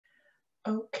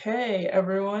Okay,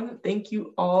 everyone, thank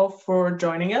you all for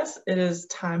joining us. It is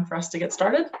time for us to get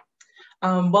started.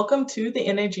 Welcome to the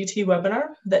NAGT webinar.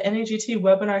 The NAGT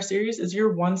webinar series is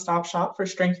your one-stop shop for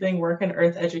strengthening work in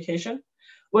Earth education.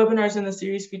 Webinars in the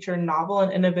series feature novel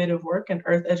and innovative work in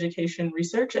Earth education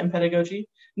research and pedagogy,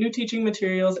 new teaching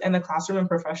materials, and the classroom and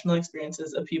professional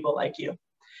experiences of people like you.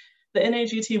 The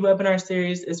NAGT webinar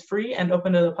series is free and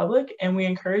open to the public, and we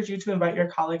encourage you to invite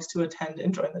your colleagues to attend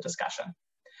and join the discussion.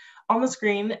 On the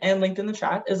screen and linked in the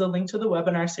chat is a link to the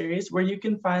webinar series where you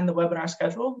can find the webinar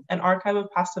schedule, an archive of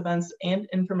past events, and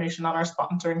information on our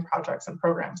sponsoring projects and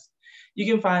programs. You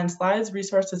can find slides,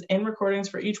 resources, and recordings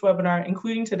for each webinar,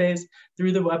 including today's,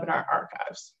 through the webinar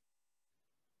archives.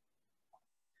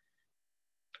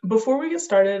 Before we get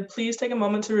started, please take a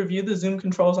moment to review the Zoom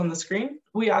controls on the screen.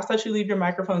 We ask that you leave your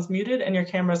microphones muted and your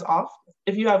cameras off.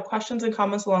 If you have questions and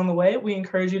comments along the way, we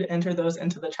encourage you to enter those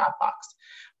into the chat box.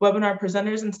 Webinar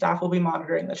presenters and staff will be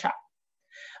monitoring the chat.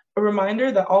 A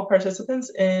reminder that all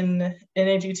participants in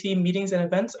NAGT meetings and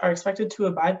events are expected to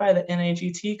abide by the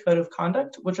NAGT Code of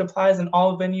Conduct, which applies in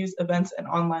all venues, events, and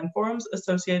online forums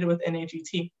associated with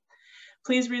NAGT.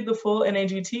 Please read the full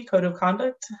NAGT Code of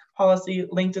Conduct policy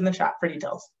linked in the chat for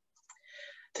details.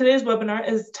 Today's webinar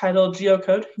is titled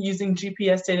GeoCode, Using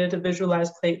GPS Data to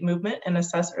Visualize Plate Movement and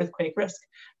Assess Earthquake Risk,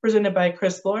 presented by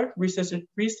Chris Lohr,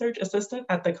 Research Assistant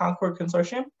at the Concord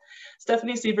Consortium,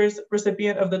 Stephanie Sievers,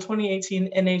 recipient of the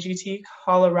 2018 NAGT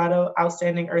Colorado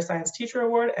Outstanding Earth Science Teacher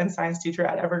Award and Science Teacher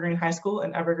at Evergreen High School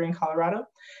in Evergreen, Colorado,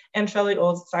 and Shelley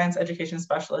Olds, Science Education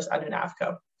Specialist at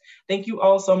NAVCO. Thank you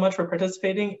all so much for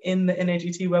participating in the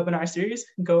NAGT webinar series.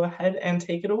 Go ahead and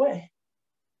take it away.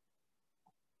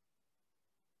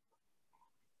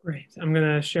 Great, I'm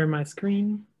gonna share my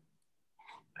screen.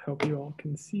 I hope you all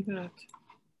can see that.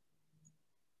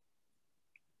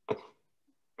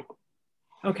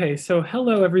 Okay, so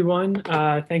hello everyone.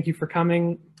 Thank you for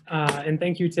coming and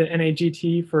thank you to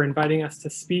NAGT for inviting us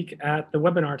to speak at the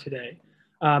webinar today.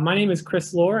 My name is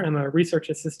Chris Lohr and I'm a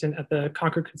research assistant at the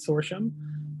Concord Consortium.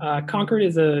 Concord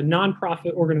is a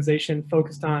nonprofit organization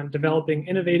focused on developing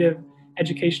innovative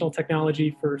educational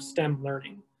technology for STEM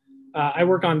learning. I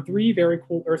work on 3 very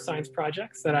cool earth science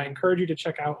projects that I encourage you to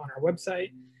check out on our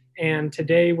website. And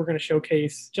today we're going to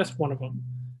showcase just one of them.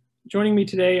 Joining me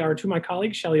today are 2 of my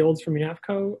colleagues, Shelley Olds from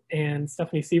NAVCO and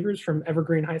Stephanie Sievers from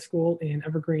Evergreen High School in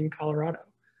Evergreen, Colorado.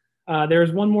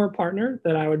 There's one more partner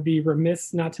that I would be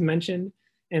remiss not to mention,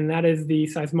 and that is the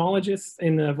seismologists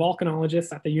and the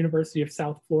volcanologists at the University of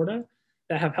South Florida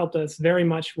that have helped us very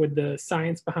much with the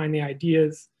science behind the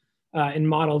ideas and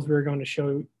models we're going to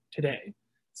show today.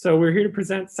 So we're here to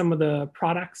present some of the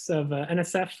products of an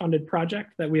NSF funded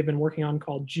project that we have been working on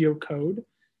called GeoCode,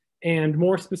 and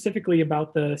more specifically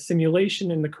about the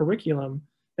simulation and the curriculum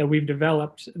that we've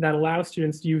developed that allows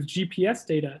students to use GPS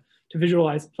data to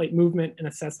visualize plate movement and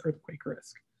assess earthquake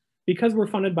risk. Because we're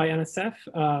funded by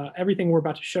NSF, everything we're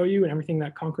about to show you and everything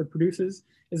that Concord produces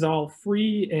is all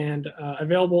free and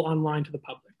available online to the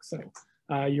public.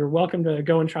 So you're welcome to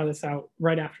go and try this out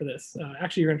right after this.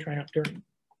 Actually, you're gonna try it out during.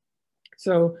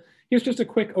 So here's just a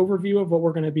quick overview of what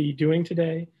we're going to be doing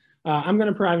today. I'm going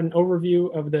to provide an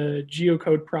overview of the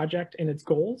GeoCode project and its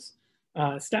goals.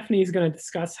 Stephanie's going to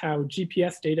discuss how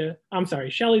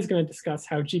Shelley's going to discuss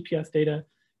how GPS data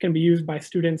can be used by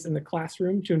students in the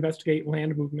classroom to investigate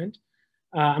land movement.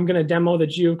 I'm going to demo the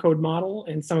GeoCode model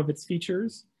and some of its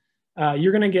features.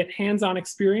 You're going to get hands-on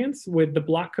experience with the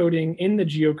block coding in the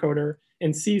GeoCoder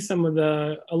and see some of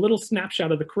a little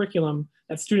snapshot of the curriculum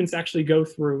that students actually go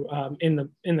through in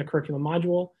the curriculum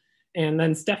module. And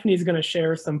then Stephanie's going to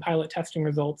share some pilot testing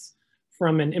results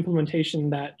from an implementation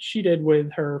that she did with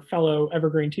her fellow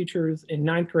Evergreen teachers in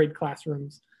 9th grade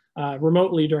classrooms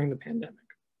remotely during the pandemic.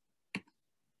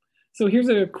 So here's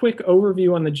a quick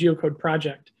overview on the GeoCode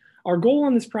project. Our goal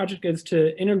on this project is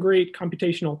to integrate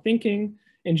computational thinking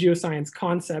and geoscience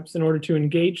concepts in order to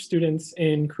engage students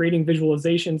in creating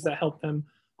visualizations that help them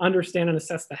understand and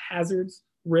assess the hazards,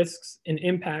 risks, and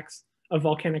impacts of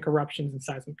volcanic eruptions and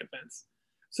seismic events.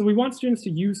 So we want students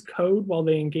to use code while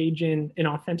they engage in an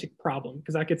authentic problem,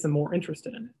 because that gets them more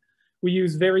interested in it. We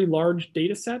use very large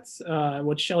data sets,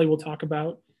 which Shelley will talk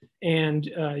about, and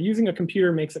using a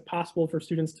computer makes it possible for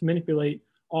students to manipulate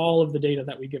all of the data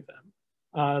that we give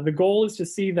them. The goal is to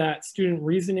see that student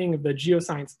reasoning of the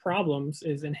geoscience problems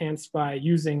is enhanced by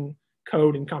using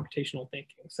code and computational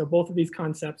thinking. So both of these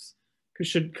concepts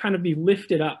should kind of be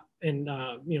lifted up and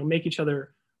make each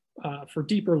other for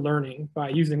deeper learning by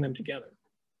using them together.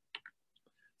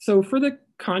 So for the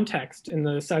context in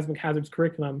the seismic hazards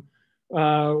curriculum,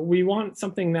 we want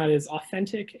something that is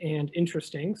authentic and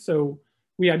interesting. So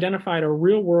we identified a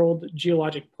real-world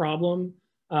geologic problem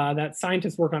that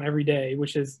scientists work on every day,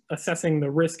 which is assessing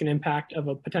the risk and impact of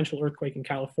a potential earthquake in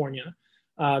California.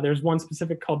 There's one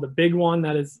specific called the big one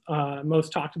that is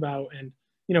most talked about, and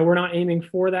we're not aiming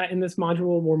for that in this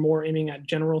module. We're more aiming at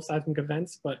general seismic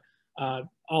events, but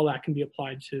all that can be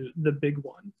applied to the big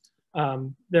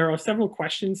one. There are several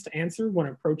questions to answer when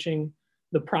approaching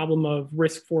the problem of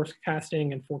risk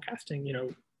forecasting and forecasting,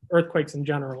 earthquakes in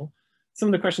general. Some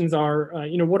of the questions are,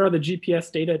 what are the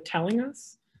GPS data telling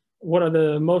us? What are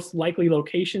the most likely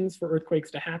locations for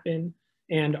earthquakes to happen?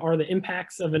 And are the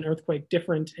impacts of an earthquake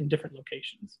different in different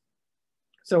locations?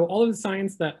 So all of the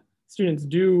science that students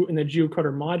do in the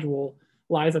GeoCoder module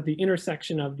lies at the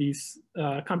intersection of these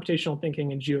computational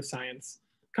thinking and geoscience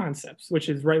concepts, which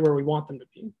is right where we want them to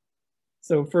be.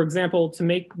 So for example, to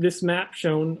make this map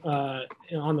shown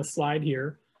on the slide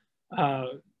here,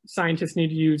 scientists need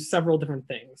to use several different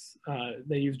things.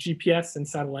 They use GPS and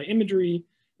satellite imagery,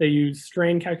 they use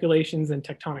strain calculations and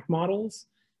tectonic models,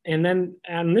 and then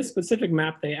on this specific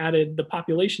map, they added the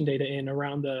population data in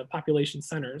around the population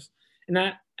centers, and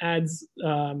that adds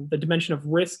the dimension of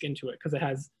risk into it because it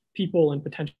has people and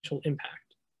potential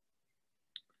impact.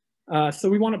 So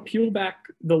we want to peel back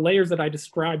the layers that I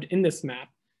described in this map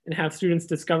and have students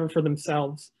discover for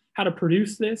themselves how to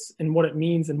produce this and what it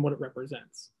means and what it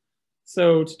represents.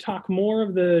 So to talk more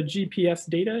of the GPS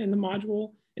data in the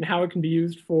module and how it can be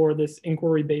used for this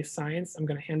inquiry-based science, I'm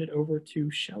going to hand it over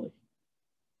to Shelley.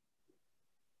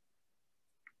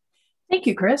 Thank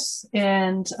you, Chris.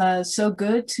 And so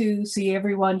good to see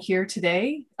everyone here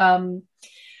today.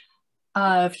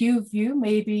 A few of you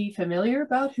may be familiar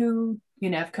about who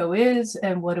UNAVCO is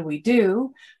and what do we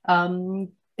do.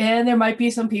 And there might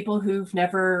be some people who've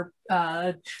never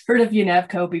heard of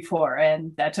UNAVCO before,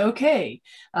 and that's okay.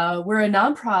 We're a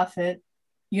nonprofit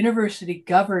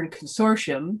university-governed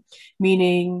consortium,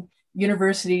 meaning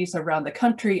universities around the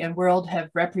country and world have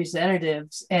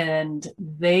representatives, and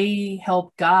they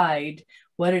help guide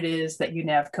what it is that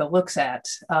UNAVCO looks at.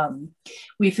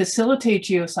 We facilitate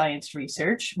geoscience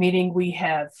research, meaning we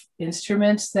have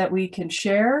instruments that we can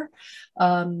share.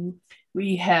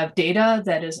 We have data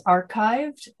that is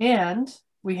archived, and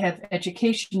we have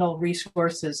educational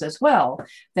resources as well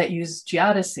that use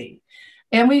geodesy.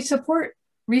 And we support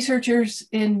researchers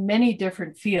in many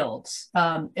different fields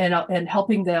and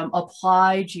helping them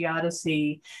apply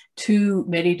geodesy to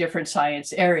many different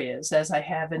science areas, as I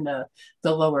have in the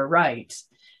lower right.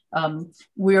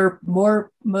 We're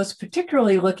most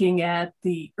particularly looking at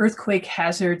the earthquake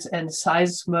hazards and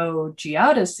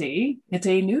seismogeodesy. It's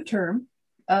a new term.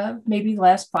 Maybe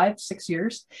last 5-6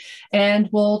 years. And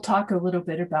we'll talk a little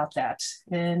bit about that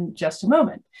in just a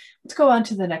moment. Let's go on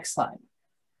to the next slide.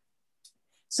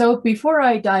 So before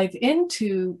I dive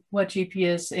into what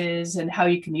GPS is and how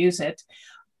you can use it,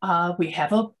 we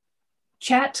have a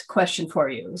chat question for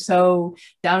you. So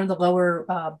down in the lower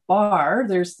bar,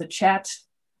 there's the chat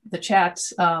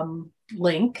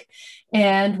link,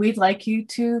 and we'd like you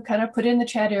to kind of put in the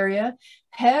chat area.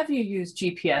 Have you used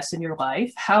GPS in your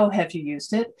life? How have you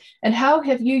used it? And how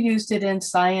have you used it in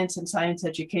science and science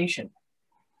education?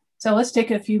 So let's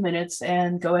take a few minutes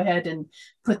and go ahead and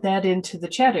put that into the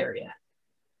chat area.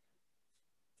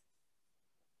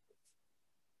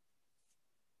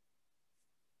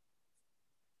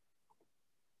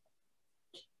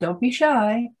 Don't be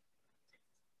shy.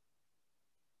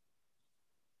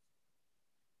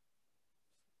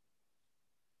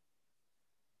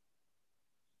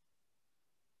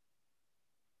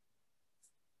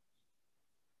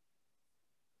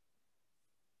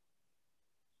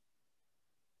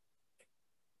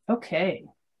 Okay,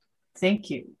 thank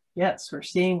you. Yes, we're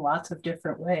seeing lots of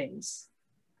different ways.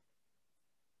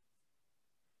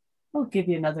 I'll give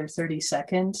you another 30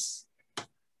 seconds.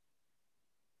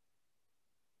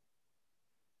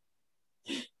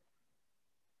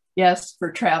 Yes,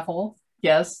 for travel.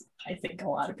 Yes, I think a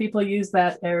lot of people use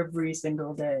that every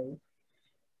single day.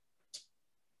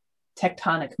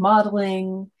 Tectonic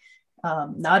modeling,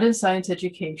 not in science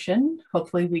education.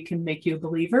 Hopefully we can make you a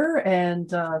believer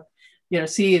and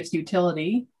see its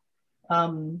utility.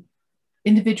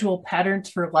 Individual patterns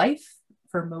for life,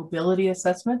 for mobility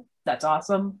assessment. That's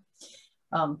awesome.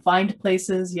 Find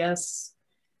places, yes.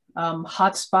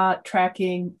 Hotspot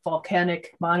tracking,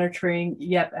 volcanic monitoring.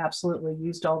 Yep, absolutely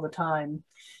used all the time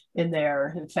in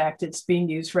there. In fact, it's being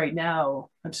used right now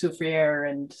on Soufriere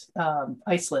and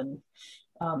Iceland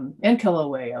and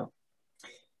Kilauea.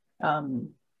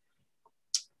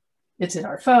 It's in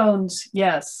our phones.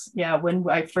 Yes. Yeah. When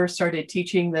I first started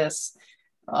teaching this,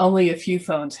 only a few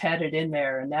phones had it in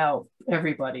there, and now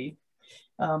everybody.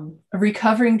 A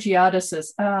recovering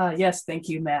geodesist. Ah, yes, thank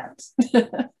you, Matt.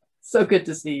 So good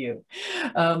to see you.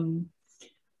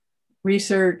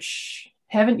 Research,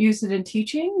 haven't used it in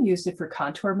teaching, used it for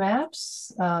contour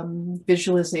maps,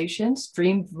 visualization,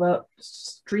 stream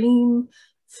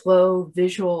flow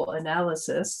visual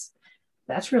analysis.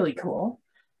 That's really cool.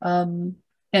 And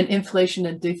inflation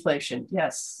and deflation.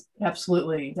 Yes,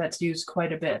 absolutely. That's used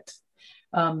quite a bit.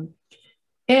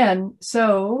 And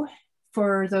so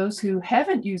for those who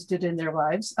haven't used it in their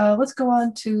lives, let's go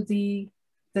on to the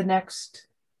next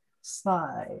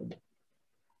slide.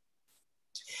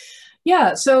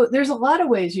 Yeah, so there's a lot of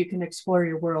ways you can explore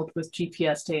your world with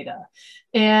GPS data.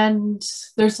 And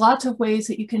there's lots of ways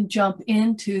that you can jump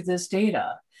into this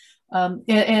data.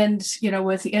 And you know,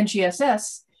 with the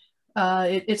NGSS,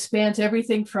 it spans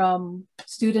everything from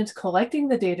students collecting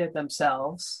the data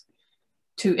themselves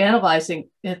to analyzing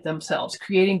it themselves,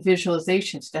 creating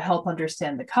visualizations to help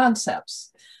understand the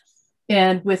concepts.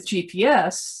 And with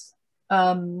GPS,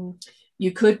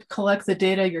 you could collect the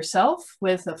data yourself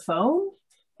with a phone,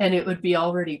 and it would be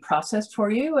already processed for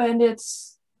you, and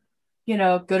it's, you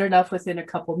know, good enough within a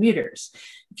couple meters.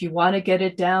 If you want to get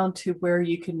it down to where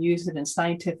you can use it in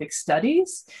scientific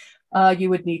studies, you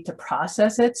would need to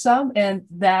process it some, and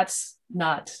that's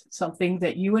not something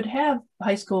that you would have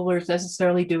high schoolers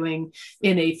necessarily doing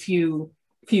in a few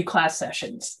class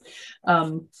sessions.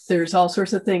 There's all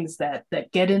sorts of things that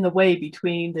get in the way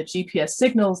between the GPS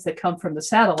signals that come from the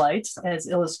satellites, as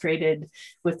illustrated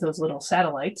with those little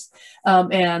satellites,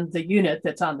 and the unit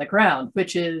that's on the ground,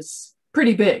 which is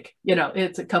pretty big. You know,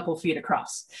 it's a couple feet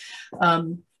across.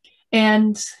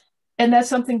 And that's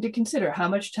something to consider. How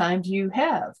much time do you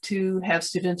have to have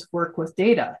students work with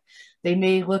data? They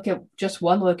may look at just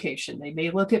one location. They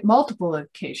may look at multiple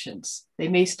locations. They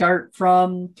may start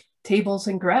from tables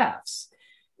and graphs.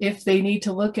 If they need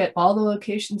to look at all the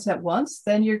locations at once,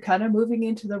 then you're kind of moving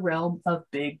into the realm of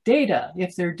big data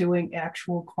if they're doing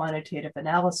actual quantitative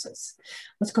analysis.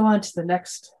 Let's go on to the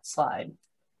next slide.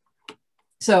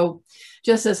 So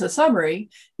just as a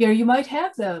summary, you know, you might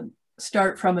have them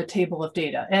start from a table of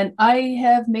data. And I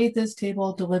have made this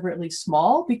table deliberately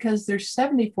small because there's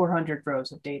 7,400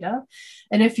 rows of data.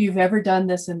 And if you've ever done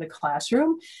this in the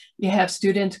classroom, you have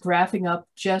students graphing up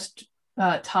just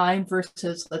time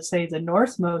versus, let's say, the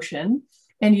north motion,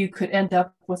 and you could end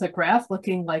up with a graph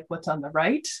looking like what's on the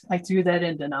right. I threw that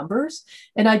into numbers,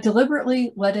 and I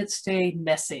deliberately let it stay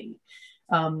messy.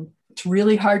 It's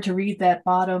really hard to read that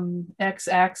bottom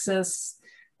x-axis,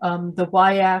 the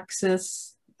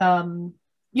y-axis. You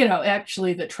know,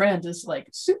 actually the trend is like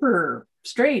super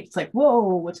straight. It's like,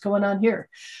 whoa, what's going on here?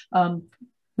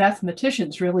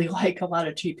 Mathematicians really like a lot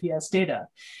of GPS data.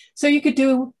 So you could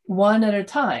do one at a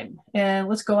time. And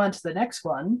let's go on to the next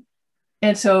one.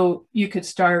 And so you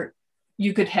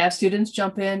could have students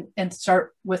jump in and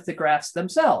start with the graphs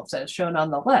themselves, as shown on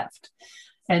the left.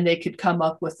 And they could come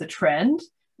up with the trend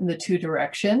in the two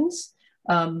directions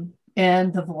and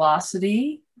the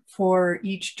velocity for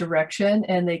each direction,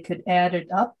 and they could add it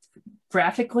up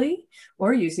graphically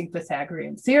or using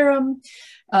Pythagorean theorem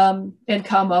and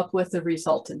come up with the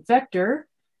resultant vector.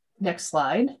 Next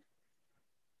slide.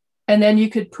 And then you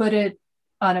could put it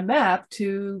on a map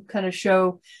to kind of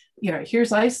show, you know,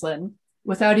 here's Iceland.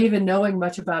 Without even knowing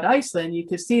much about Iceland, you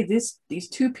could see these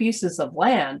two pieces of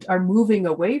land are moving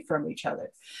away from each other.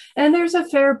 And there's a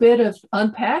fair bit of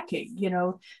unpacking. You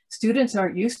know, students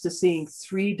aren't used to seeing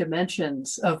 3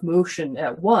 dimensions of motion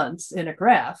at once in a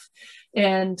graph.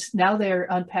 And now they're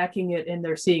unpacking it and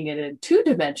they're seeing it in 2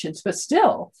 dimensions, but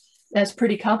still, that's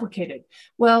pretty complicated.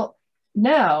 Well,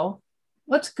 now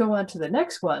let's go on to the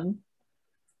next one.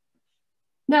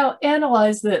 Now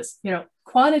analyze this, you know,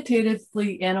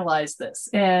 quantitatively analyze this.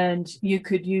 And you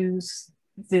could use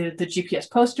the GPS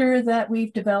poster that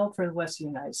we've developed for the Western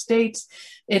United States.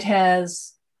 It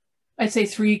has, I'd say,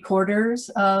 3/4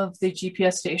 of the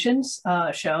GPS stations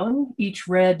shown. Each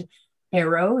red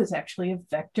arrow is actually a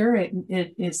vector.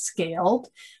 It is scaled.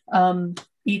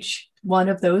 Each one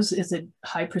of those is a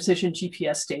high precision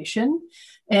GPS station.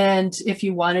 And if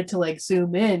you wanted to like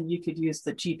zoom in, you could use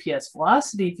the GPS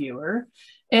velocity viewer.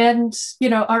 And, you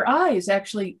know, our eyes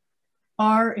actually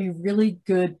are a really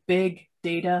good big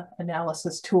data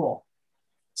analysis tool.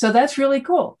 So that's really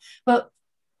cool. But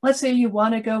let's say you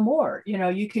want to go more, you know,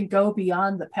 you can go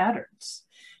beyond the patterns.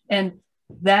 And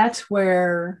that's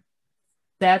where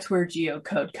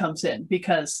GeoCode comes in,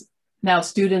 because now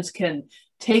students can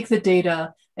take the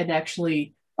data and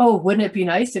actually, oh, wouldn't it be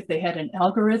nice if they had an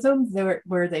algorithm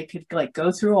where they could like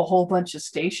go through a whole bunch of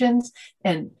stations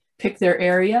and pick their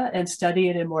area and study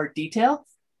it in more detail?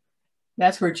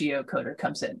 That's where GeoCoder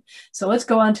comes in. So let's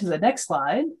go on to the next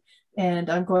slide. And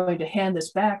I'm going to hand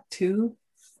this back to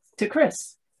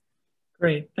Chris.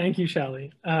 Great, thank you,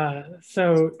 Shelley.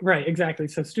 Right, exactly.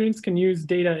 So students can use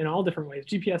data in all different ways.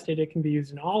 GPS data can be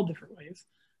used in all different ways.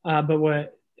 But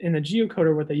what in the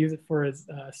GeoCoder, what they use it for is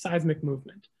seismic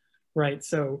movement, right?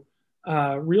 So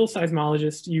real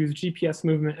seismologists use GPS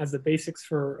movement as the basics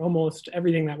for almost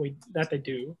everything that they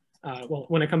do. Well,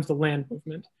 when it comes to land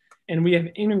movement. And we have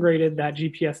integrated that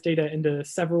GPS data into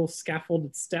several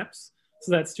scaffolded steps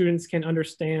so that students can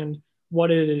understand what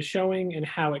it is showing and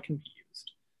how it can be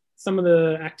used. Some of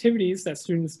the activities that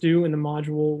students do in the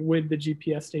module with the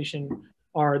GPS station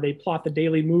are they plot the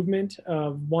daily movement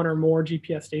of one or more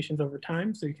GPS stations over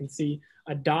time. So you can see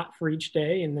a dot for each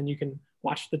day, and then you can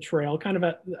watch the trail kind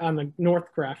of on the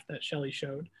north graph that Shelley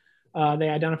showed. They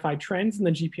identify trends in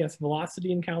the GPS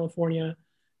velocity in California.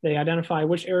 They identify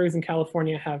which areas in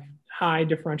California have high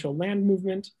differential land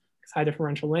movement, because high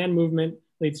differential land movement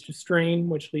leads to strain,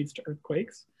 which leads to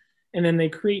earthquakes. And then they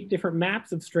create different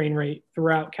maps of strain rate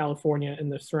throughout California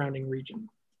and the surrounding region.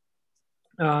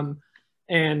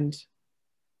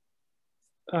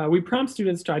 We prompt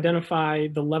students to identify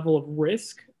the level of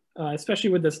risk, especially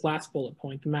with this last bullet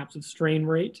point, the maps of strain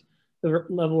rate, the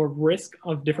level of risk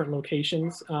of different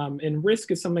locations. And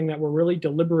risk is something that we're really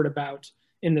deliberate about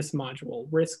in this module.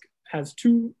 Risk has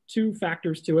two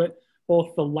factors to it,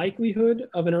 both the likelihood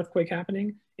of an earthquake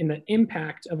happening and the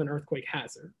impact of an earthquake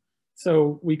hazard.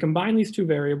 So we combine these two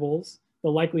variables, the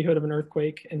likelihood of an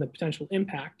earthquake and the potential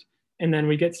impact, and then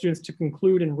we get students to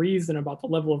conclude and reason about the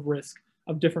level of risk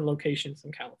of different locations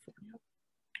in California.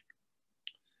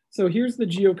 So here's the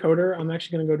GeoCoder. I'm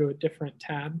actually going to go to a different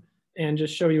tab and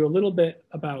just show you a little bit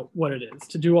about what it is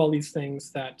to do all these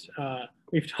things that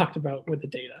we've talked about with the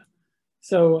data.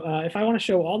 So if I want to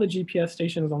show all the GPS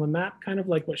stations on the map, kind of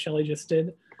like what Shelley just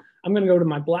did, I'm going to go to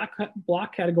my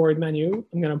block category menu.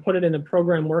 I'm going to put it in the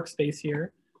program workspace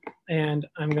here, and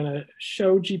I'm going to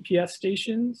show GPS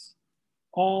stations,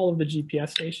 all of the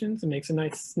GPS stations. It makes a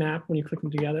nice snap when you click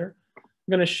them together.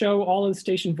 I'm going to show all of the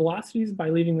station velocities by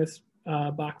leaving this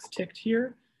box ticked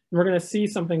here. And we're going to see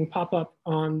something pop up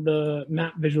on the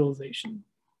map visualization.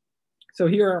 So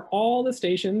here are all the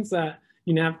stations that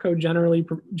NAGT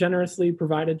generously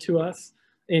provided to us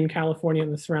in California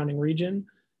and the surrounding region.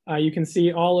 You can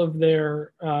see all of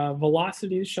their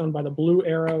velocities shown by the blue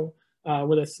arrow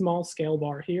with a small scale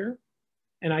bar here.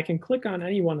 And I can click on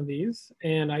any one of these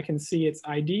and I can see its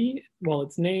ID, well,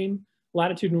 its name,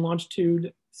 latitude and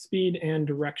longitude, speed, and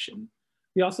direction.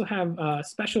 We also have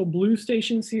special blue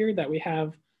stations here that we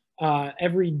have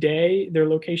every day, their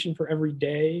location for every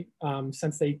day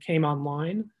since they came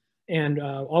online. And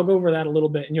I'll go over that a little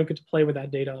bit and you'll get to play with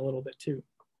that data a little bit too.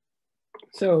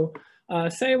 So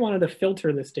say I wanted to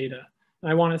filter this data.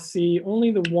 I want to see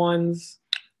only the ones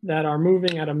that are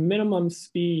moving at a minimum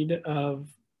speed of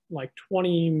like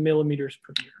 20 millimeters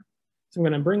per year. So I'm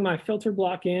going to bring my filter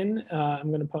block in. I'm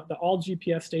going to put the all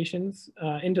GPS stations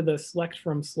into the select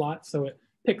from slot. So it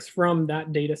picks from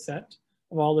that data set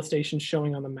of all the stations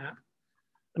showing on the map.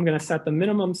 I'm going to set the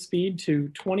minimum speed to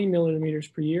 20 millimeters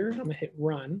per year. I'm going to hit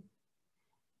run.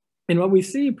 And what we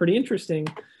see, pretty interesting,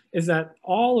 is that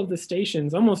all of the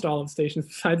stations, almost all of the stations,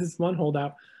 besides this one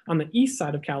holdout, on the east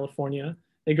side of California,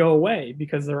 they go away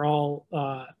because they're all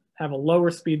have a lower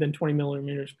speed than 20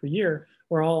 millimeters per year.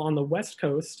 We're all on the West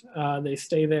Coast, they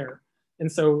stay there. And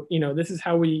so, this is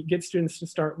how we get students to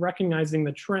start recognizing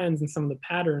the trends and some of the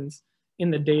patterns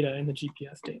in the data, in the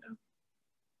GPS data.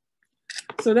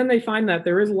 So then they find that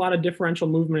there is a lot of differential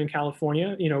movement in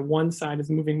California. One side is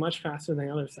moving much faster than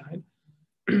the other side.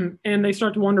 And they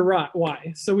start to wonder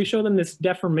why. So we show them this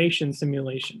deformation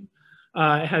simulation.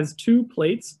 It has two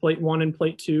plates, plate 1 and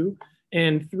plate 2,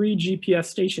 and 3 GPS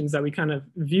stations that we kind of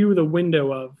view the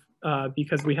window of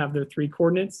because we have their 3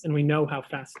 coordinates and we know how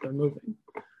fast they're moving.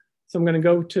 So I'm going to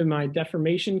go to my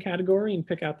deformation category and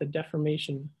pick out the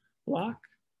deformation block.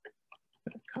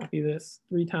 Copy this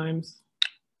 3 times.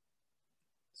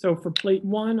 So for plate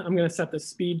 1, I'm going to set the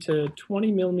speed to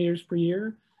 20 millimeters per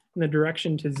year and the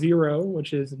direction to 0,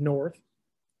 which is north.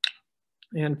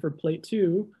 And for plate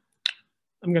 2,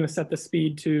 I'm going to set the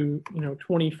speed to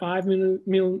 25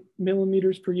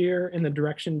 millimeters per year and the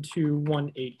direction to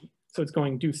 180. So it's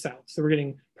going due south. So we're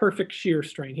getting perfect shear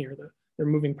strain here. They're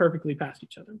moving perfectly past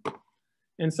each other.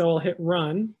 And so I'll hit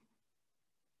run.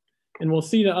 And we'll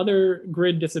see the other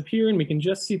grid disappear and we can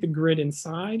just see the grid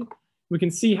inside. We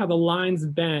can see how the lines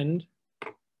bend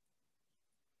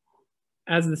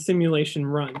as the simulation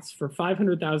runs. For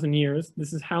 500,000 years,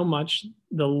 this is how much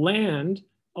the land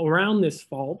around this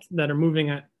fault that are moving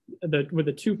at with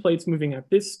the 2 plates moving at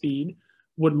this speed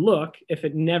would look if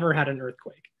it never had an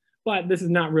earthquake. but this is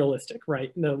not realistic,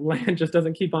 right? The land just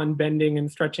doesn't keep on bending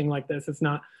and stretching like this. It's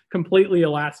not completely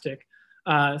elastic.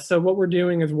 So what we're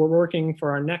doing is we're working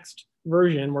for our next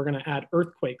version, we're going to add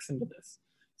earthquakes into this.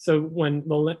 So when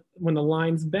the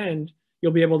lines bend,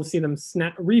 you'll be able to see them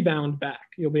rebound back.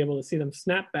 You'll be able to see them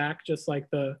snap back, just like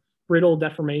the brittle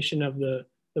deformation of the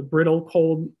brittle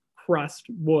cold crust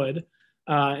would.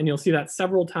 And you'll see that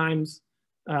several times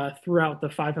throughout the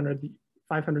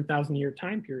 500,000 year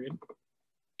time period.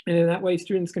 And in that way,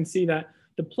 students can see that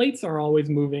the plates are always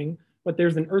moving, but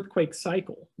there's an earthquake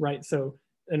cycle, right? So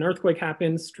an earthquake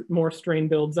happens, more strain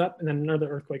builds up, and then another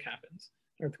earthquake happens.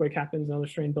 Earthquake happens, another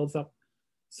strain builds up.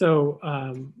 So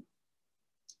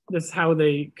this is how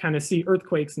they kind of see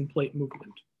earthquakes and plate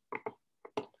movement.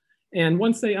 And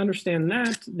once they understand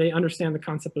that, they understand the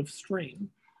concept of strain.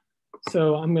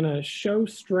 So I'm going to show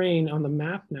strain on the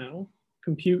map now,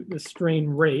 compute the strain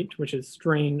rate, which is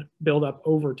strain buildup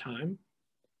over time.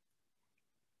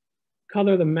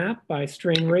 Color the map by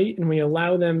strain rate, and we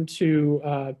allow them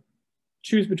to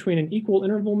choose between an equal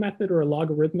interval method or a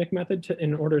logarithmic method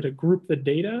in order to group the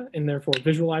data and therefore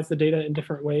visualize the data in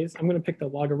different ways. I'm going to pick the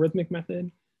logarithmic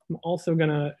method. I'm also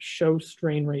going to show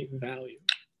strain rate value.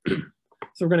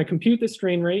 So we're going to compute the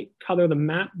strain rate, color the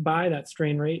map by that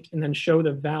strain rate, and then show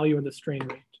the value of the strain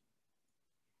rate.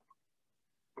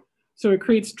 So it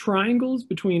creates triangles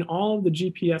between all of the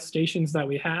GPS stations that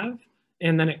we have,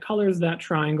 and then it colors that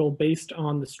triangle based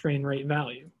on the strain rate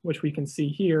value, which we can see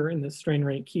here in the strain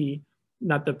rate key,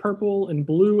 that the purple and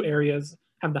blue areas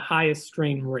have the highest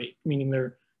strain rate, meaning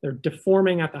they're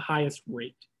deforming at the highest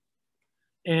rate.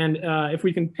 And if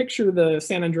we can picture the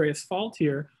San Andreas Fault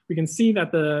here, we can see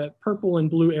that the purple and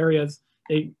blue areas,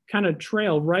 they kind of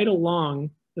trail right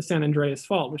along the San Andreas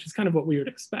Fault, which is kind of what we would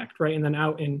expect, right? And then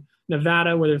out in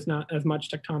Nevada, where there's not as much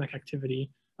tectonic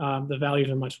activity, the values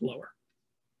are much lower.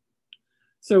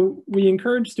 So we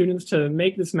encourage students to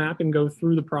make this map and go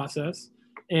through the process.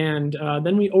 And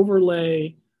then we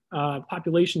overlay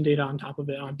population data on top of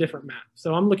it on a different map.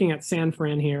 So I'm looking at San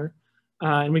Fran here.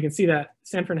 And we can see that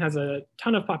San Fran has a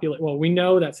ton of population. Well, we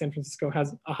know that San Francisco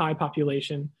has a high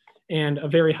population and a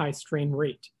very high strain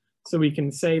rate. So we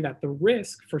can say that the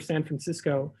risk for San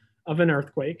Francisco of an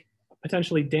earthquake,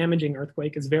 potentially damaging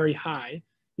earthquake, is very high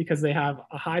because they have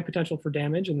a high potential for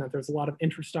damage and that there's a lot of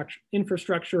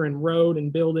infrastructure and road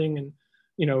and building and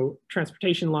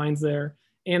transportation lines there.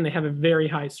 And they have a very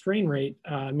high strain rate,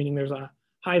 meaning there's a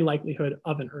high likelihood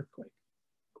of an earthquake.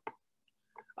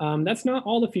 That's not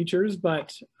all the features,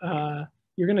 but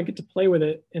you're going to get to play with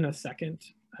it in a second.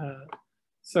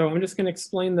 So I'm just going to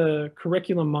explain the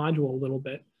curriculum module a little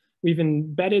bit. We've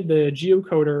embedded the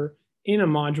GeoCoder in a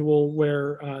module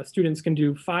where students can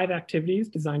do 5 activities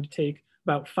designed to take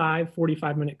about 5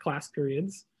 45-minute class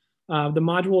periods. The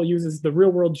module uses the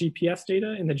real-world GPS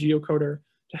data in the GeoCoder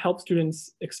to help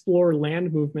students explore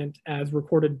land movement as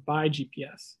recorded by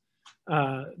GPS.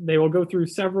 They will go through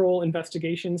several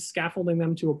investigations, scaffolding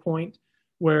them to a point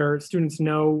where students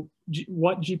know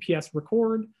what GPS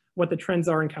record, what the trends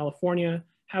are in California,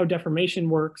 how deformation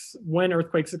works, when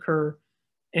earthquakes occur,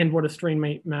 and what a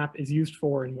strain map is used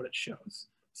for and what it shows.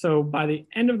 So by the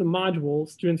end of the module,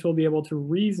 students will be able to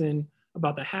reason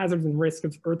about the hazards and risks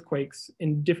of earthquakes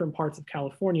in different parts of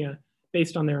California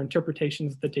based on their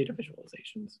interpretations of the data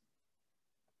visualizations.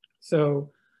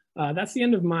 So that's the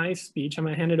end of my speech. I'm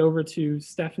going to hand it over to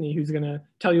Stephanie, who's going to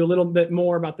tell you a little bit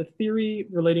more about the theory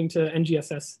relating to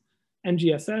NGSS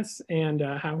and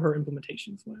how her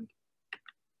implementations went.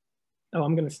 Oh,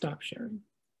 I'm going to stop sharing.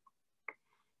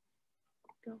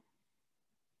 Go.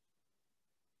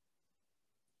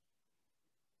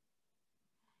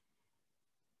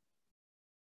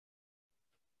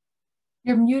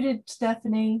 You're muted,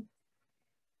 Stephanie.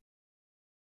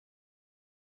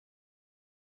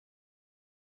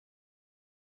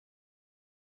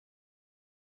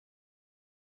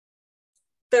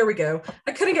 There we go.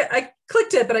 I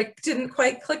clicked it, but I didn't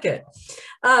quite click it.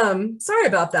 Sorry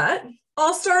about that.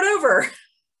 I'll start over.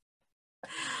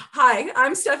 Hi,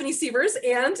 I'm Stephanie Sievers,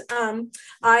 and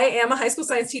I am a high school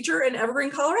science teacher in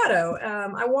Evergreen, Colorado.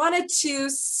 I wanted to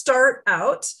start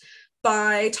out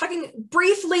by talking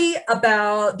briefly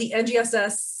about the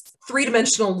NGSS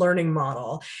three-dimensional learning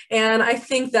model. And I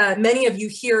think that many of you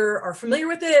here are familiar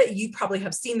with it. You probably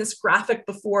have seen this graphic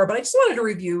before, but I just wanted to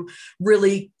review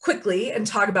really quickly and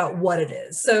talk about what it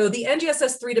is. So the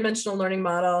NGSS three-dimensional learning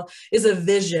model is a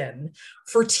vision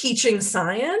for teaching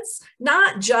science,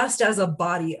 not just as a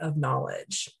body of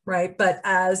knowledge, right? But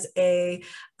as a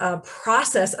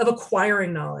process of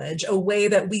acquiring knowledge, a way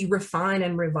that we refine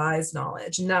and revise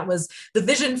knowledge. And that was the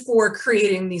vision for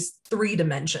creating these 3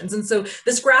 dimensions. And so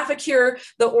this graphic here,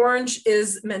 the orange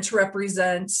is meant to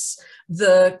represent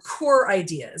the core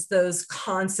ideas, those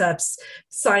concepts,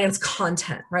 science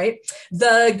content, right?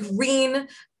 The green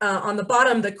on the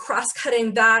bottom, the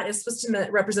cross-cutting, that is supposed to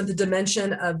represent the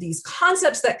dimension of these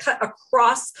concepts that cut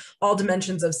across all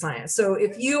dimensions of science. So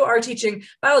if you are teaching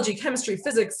biology, chemistry,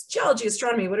 physics, geology,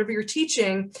 astronomy, whatever you're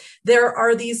teaching, there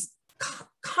are these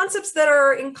concepts that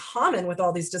are in common with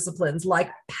all these disciplines,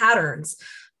 like patterns,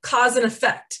 cause and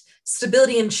effect,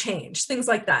 stability and change, things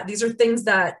like that. These are things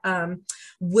that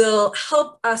will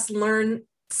help us learn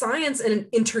science in an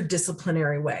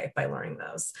interdisciplinary way by learning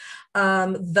those.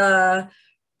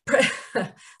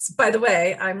 By the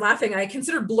way, I'm laughing. I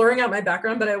considered blurring out my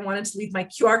background, but I wanted to leave my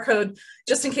QR code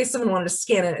just in case someone wanted to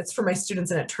scan it. It's for my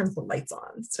students and it turns the lights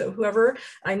on. So whoever,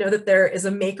 I know that there is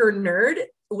a maker nerd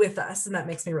with us, and that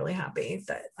makes me really happy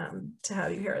that to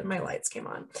have you here. My lights came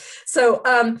on. So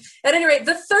at any rate,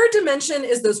 the 3rd dimension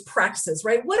is those practices,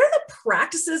 right? What are the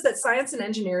practices that science and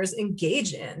engineers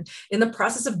engage in the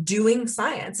process of doing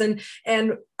science? And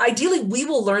ideally, we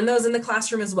will learn those in the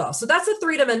classroom as well. So that's a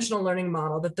 3-dimensional learning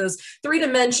model, that those 3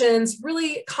 dimensions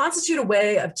really constitute a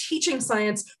way of teaching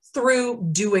science through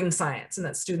doing science, and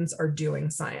that students are doing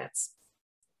science.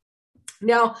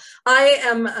 Now, I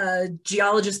am a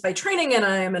geologist by training, and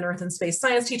I am an earth and space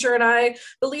science teacher, and I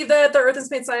believe that the earth and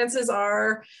space sciences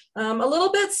are a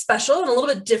little bit special and a little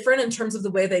bit different in terms of the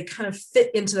way they kind of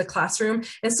fit into the classroom.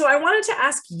 And so I wanted to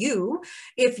ask you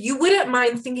if you wouldn't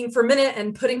mind thinking for a minute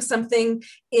and putting something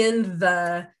in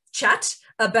the chat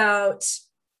about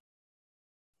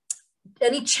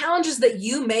any challenges that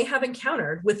you may have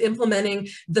encountered with implementing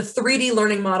the 3D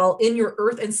learning model in your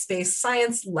earth and space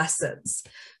science lessons.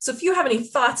 So if you have any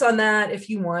thoughts on that,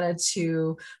 if you wanted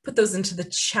to put those into the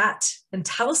chat and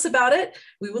tell us about it,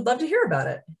 we would love to hear about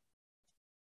it.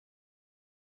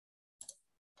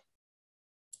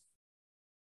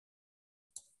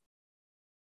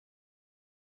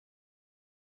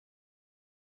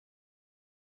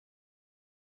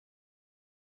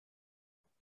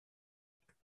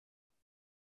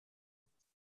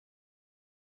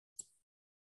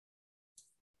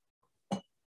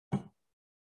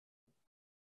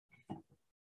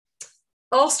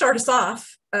 I'll start us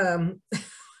off.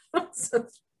 So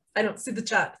I don't see the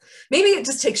chat. Maybe it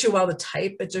just takes you a while to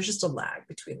type, but there's just a lag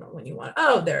between them when you want.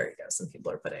 Oh, there you go. Some people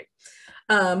are putting.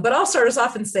 But I'll start us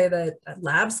off and say that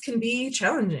labs can be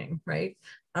challenging, right?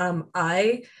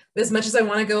 As much as I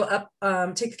want to go up,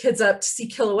 take the kids up to see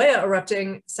Kilauea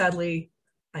erupting, sadly,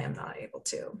 I am not able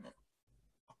to.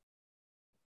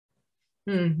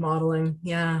 Modeling,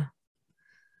 yeah.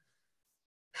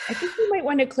 I think you might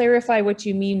want to clarify what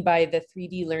you mean by the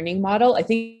 3D learning model. I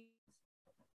think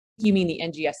you mean the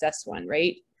NGSS one,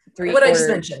 right? What I just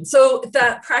mentioned. So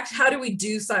that how do we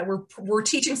do science? We're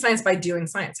teaching science by doing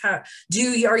science. Are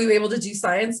you able to do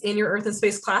science in your earth and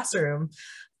space classroom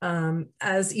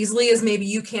as easily as maybe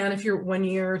you can when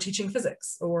you're teaching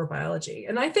physics or biology?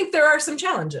 And I think there are some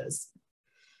challenges.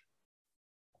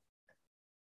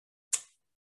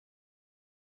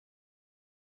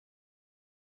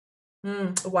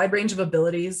 A wide range of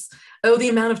abilities. Oh, the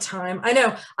amount of time. I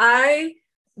know. I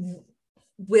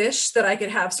wish that I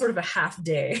could have sort of a half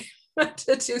day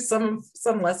to do some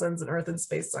lessons in earth and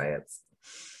space science.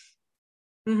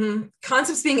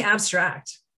 Concepts being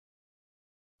abstract.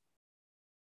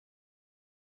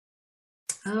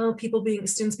 Oh,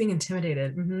 students being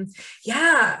intimidated.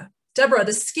 Yeah, Deborah,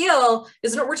 the scale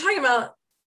we're talking about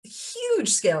huge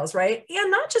scales, right? And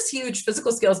not just huge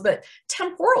physical scales, but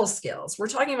temporal scales. We're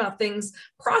talking about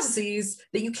processes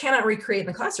that you cannot recreate in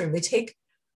the classroom. They take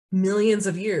millions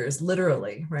of years,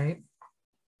 literally, right?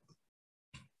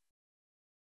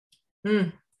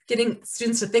 Getting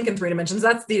students to think in 3 dimensions.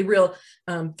 That's the real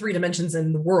 3 dimensions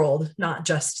in the world, not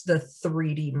just the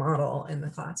 3D model in the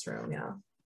classroom, yeah.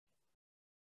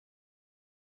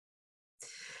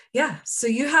 Yeah, so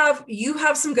you have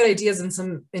some good ideas and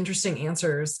some interesting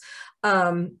answers.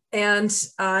 And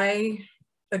I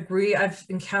agree, I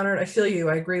feel you,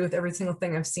 I agree with every single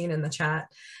thing I've seen in the chat.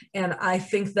 And I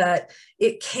think that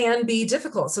it can be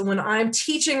difficult. So when I'm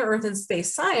teaching earth and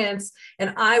space science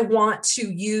and I want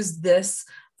to use this,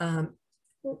 some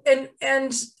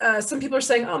people are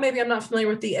saying, oh, maybe I'm not familiar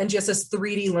with the NGSS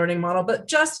 3D learning model, but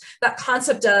just that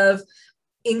concept of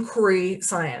inquiry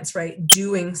science, right?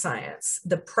 Doing science,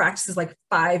 the practices like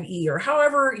 5E or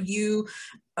however you,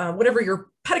 whatever your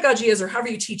pedagogy is or however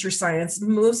you teach your science,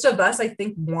 most of us, I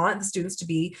think, want the students to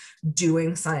be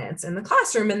doing science in the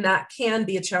classroom, and that can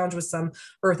be a challenge with some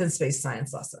earth and space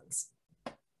science lessons.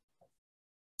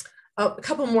 Oh, a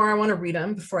couple more, I want to read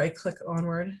them before I click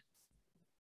onward.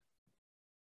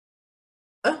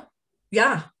 Oh,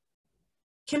 yeah.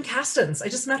 Kim Castens, I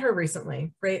just met her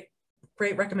recently. Great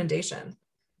recommendation.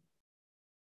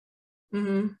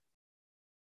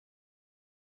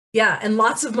 Yeah, and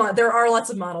there are lots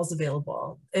of models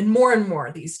available and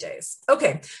more these days.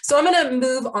 Okay, so I'm gonna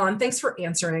move on. Thanks for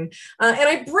answering. And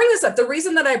I bring this up, the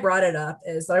reason that I brought it up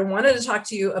is that I wanted to talk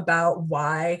to you about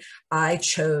why I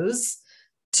chose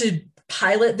to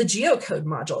pilot the GeoCode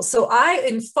module. So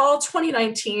in fall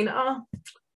 2019,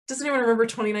 does anyone remember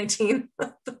 2019?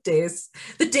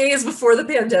 the days before the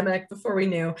pandemic, before we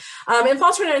knew. In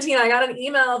fall 2019, I got an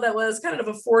email that was kind of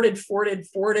a forwarded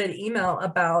email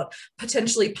about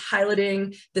potentially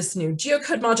piloting this new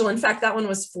GeoCode module. In fact, that one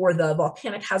was for the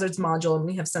volcanic hazards module, and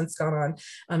we have since gone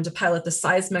on to pilot the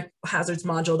seismic hazards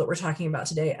module that we're talking about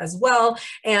today as well.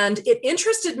 And it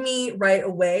interested me right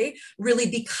away, really,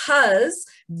 because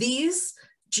these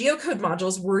GeoCode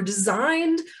modules were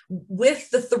designed with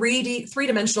the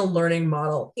three-dimensional learning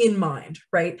model in mind,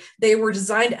 right? They were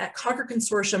designed at Concord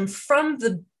Consortium from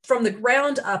the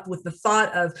ground up with the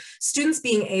thought of students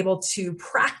being able to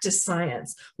practice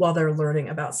science while they're learning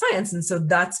about science. And so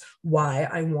that's why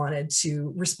I wanted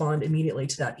to respond immediately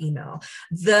to that email.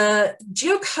 The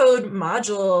GeoCode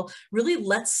module really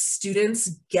lets students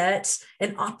get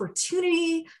an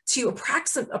opportunity to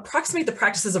approximate the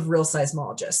practices of real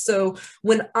seismologists. So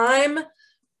when I'm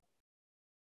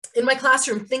in my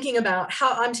classroom thinking about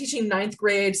how I'm teaching 9th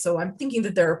grade, so I'm thinking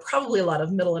that there are probably a lot of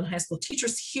middle and high school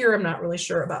teachers here. I'm not really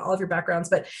sure about all of your backgrounds,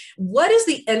 but what is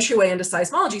the entryway into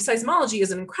seismology? Seismology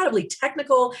is an incredibly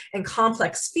technical and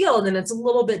complex field, and it's a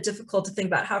little bit difficult to think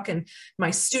about how can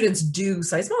my students do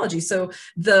seismology. So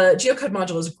the GeoCode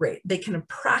module is great. They can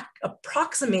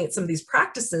approximate some of these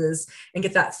practices and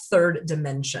get that third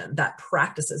dimension, that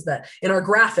practices that in our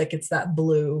graphic, it's that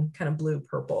blue, kind of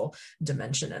blue-purple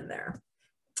dimension in there.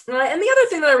 And the other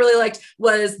thing that I really liked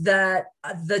was that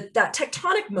that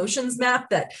tectonic motions map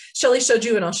that Shelley showed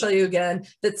you, and I'll show you again,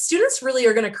 that students really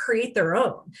are going to create their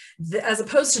own, as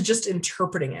opposed to just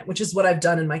interpreting it, which is what I've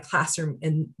done in my classroom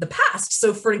in the past.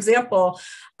 So for example,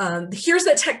 here's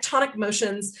that tectonic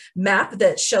motions map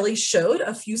that Shelley showed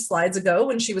a few slides ago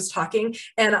when she was talking,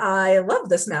 and I love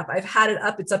this map. I've had it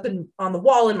up, it's up on the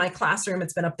wall in my classroom.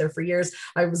 It's been up there for years.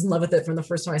 I was in love with it from the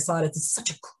first time I saw it. It's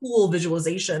such a cool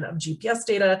visualization of GPS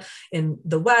data in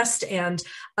the West. And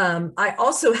I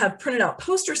also have printed out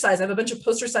poster size. I have a bunch of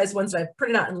poster size ones that I've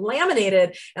printed out and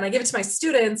laminated, and I give it to my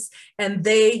students, and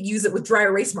they use it with dry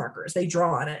erase markers. They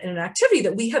draw on it in an activity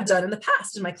that we have done in the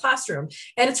past in my classroom.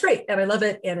 And it's great, and I love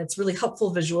it, and it's really helpful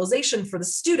visualization for the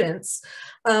students.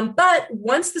 But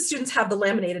once the students have the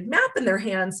laminated map in their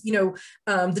hands, you know,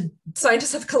 the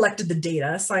scientists have collected the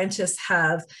data, scientists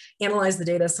have analyzed the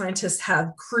data, scientists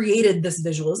have created this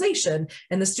visualization,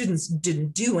 and the students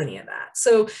didn't do any of that.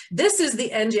 So this is the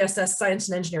NGSS Science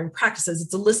and Engineering Practices.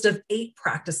 It's a list of 8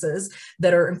 practices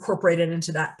that are incorporated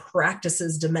into that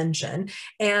practices dimension.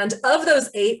 And of those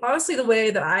 8, honestly, the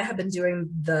way that I have been doing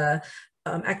the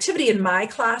activity in my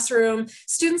classroom,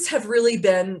 students have really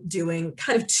been doing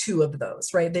kind of 2 of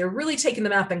those, right? They're really taking the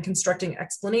map and constructing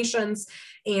explanations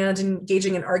and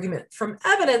engaging in argument from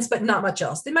evidence, but not much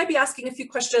else. They might be asking a few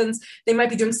questions, they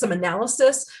might be doing some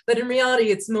analysis, but in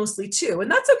reality, it's mostly 2. And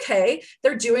that's okay.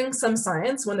 They're doing some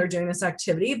science when they're doing this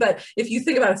activity, but if you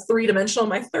think about a 3-dimensional,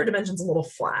 my 3rd dimension is a little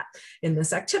flat in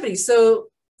this activity. So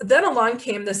then along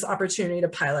came this opportunity to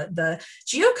pilot the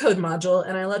GeoCode module,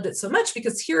 and I loved it so much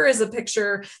because here is a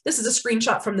picture. This is a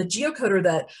screenshot from the GeoCoder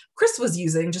that Chris was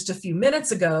using just a few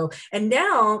minutes ago, and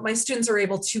now my students are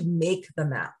able to make the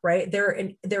map, right?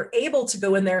 They're able to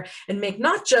go in there and make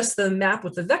not just the map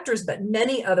with the vectors, but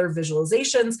many other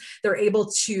visualizations. They're able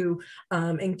to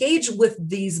engage with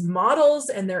these models,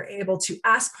 and they're able to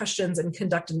ask questions and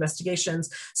conduct investigations.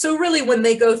 So really, when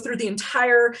they go through the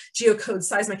entire GeoCode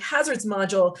Seismic Hazards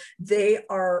module, they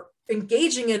are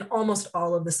engaging in almost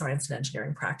all of the science and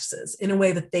engineering practices in a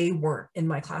way that they weren't in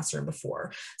my classroom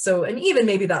before. So, and even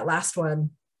maybe that last one,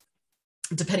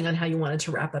 depending on how you wanted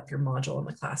to wrap up your module in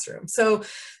the classroom. So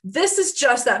this is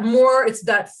just that more, it's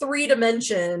that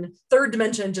 3-dimension, 3rd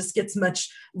dimension just gets much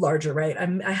larger, right?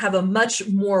 I have a much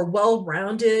more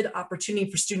well-rounded opportunity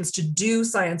for students to do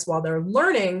science while they're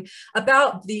learning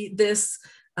about this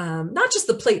not just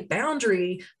the plate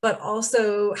boundary, but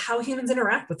also how humans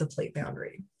interact with the plate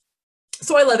boundary.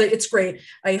 So I love it. It's great.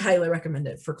 I highly recommend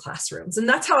it for classrooms. And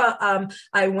that's how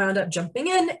I wound up jumping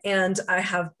in, and I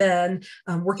have been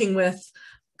working with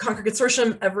Concord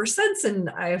Consortium ever since, and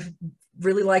I've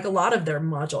really like a lot of their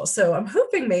modules. So I'm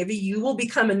hoping maybe you will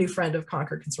become a new friend of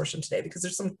Concord Consortium today, because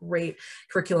there's some great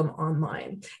curriculum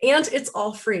online, and it's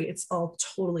all free. It's all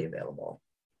totally available.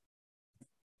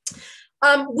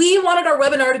 We wanted our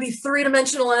webinar to be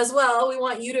three-dimensional as well. We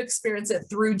want you to experience it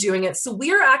through doing it. So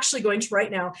we are actually going to right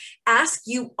now ask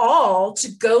you all to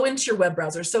go into your web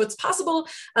browser. So it's possible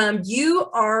you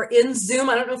are in Zoom.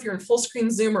 I don't know if you're in full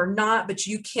screen Zoom or not, but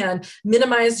you can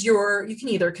minimize you can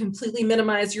either completely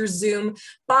minimize your Zoom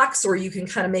box, or you can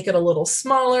kind of make it a little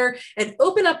smaller and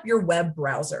open up your web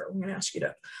browser. I'm going to ask you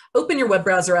to open your web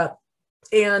browser up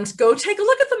and go take a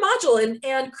look at the module.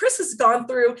 And Chris has gone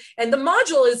through, and the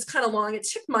module is kind of long. It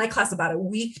took my class about a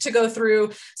week to go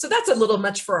through. So that's a little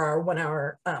much for our 1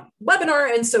 hour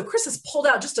webinar. And so Chris has pulled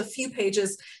out just a few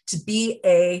pages to be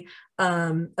a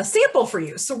sample for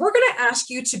you. So we're going to ask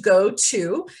you to go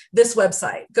to this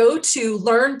website. Go to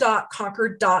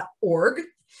learn.concord.org.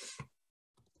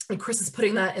 And Chris is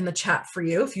putting that in the chat for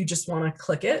you if you just want to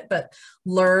click it, but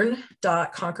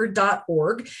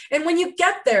learn.concord.org. And when you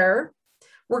get there,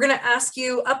 we're going to ask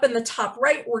you up in the top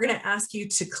right, we're going to ask you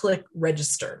to click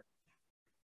register.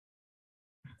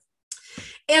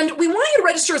 And we want you to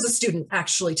register as a student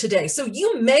actually today. So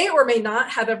you may or may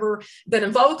not have ever been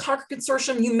involved with Concord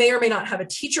Consortium. You may or may not have a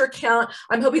teacher account.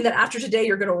 I'm hoping that after today,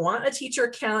 you're going to want a teacher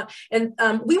account. And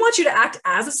we want you to act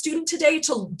as a student today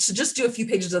to just do a few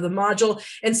pages of the module.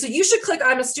 And so you should click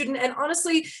I'm a student. And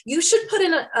honestly, you should put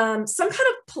in some kind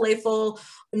of playful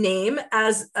name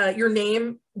as your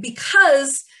name,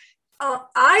 because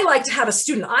I like to have a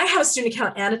student. I have a student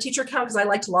account and a teacher account because I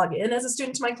like to log in as a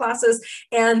student to my classes.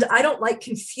 And I don't like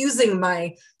confusing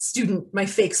my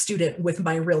fake student with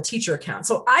my real teacher account.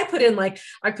 So I put in my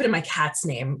cat's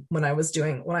name when I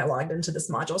logged into this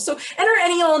module. So enter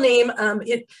any old name,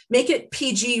 make it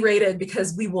PG rated,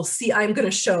 because we will see, I'm going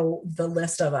to show the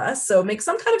list of us. So make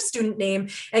some kind of student name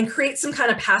and create some kind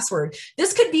of password.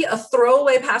 This could be a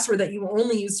throwaway password that you will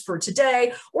only use for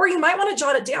today, or you might want to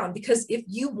jot it down, because if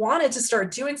you wanted to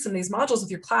start doing some of these modules with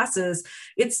your classes,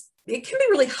 it can be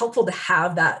really helpful to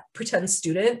have that pretend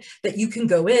student that you can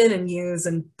go in and use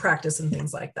and practice and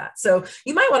things like that. So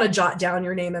you might want to jot down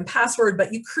your name and password,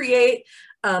 but you create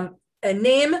a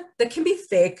name that can be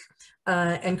fake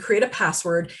and create a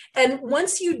password. And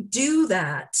once you do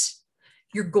that,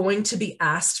 you're going to be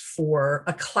asked for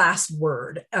a class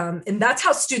word. And that's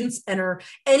how students enter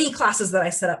any classes that I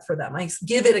set up for them. I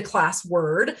give it a class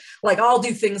word, like I'll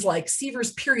do things like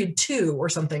Sievers period 2 or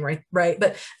something, right?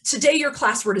 But today your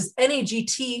class word is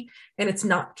NAGT, and it's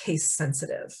not case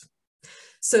sensitive.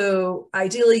 So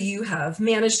ideally you have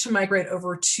managed to migrate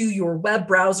over to your web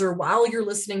browser while you're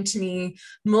listening to me,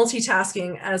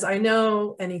 multitasking, as I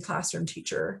know any classroom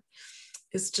teacher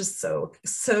is just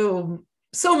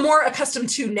so more accustomed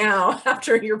to now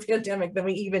after your pandemic than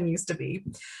we even used to be.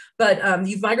 But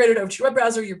you've migrated over to your web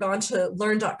browser, you've gone to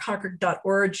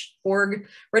learn.concord.org,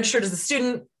 registered as a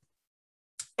student,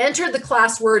 entered the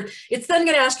class word. It's then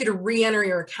going to ask you to re-enter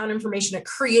your account information. It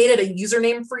created a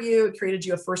username for you. It created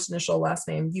you a first initial, last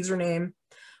name, username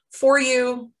for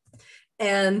you.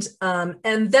 And then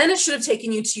it should have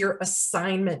taken you to your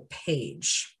assignment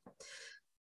page.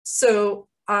 So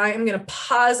I am going to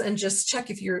pause and just check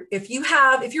if you're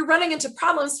running into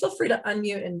problems, feel free to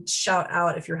unmute and shout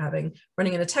out if you're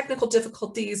running into technical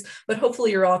difficulties, but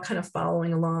hopefully you're all kind of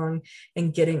following along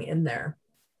and getting in there.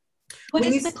 What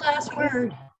is the class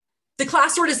word? The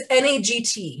class word is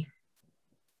NAGT.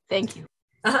 Thank you.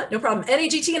 No problem.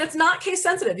 NAGT, and it's not case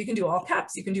sensitive. You can do all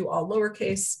caps, you can do all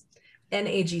lowercase.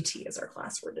 NAGT is our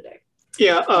class word today.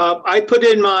 Yeah, I put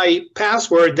in my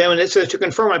password, then when it says to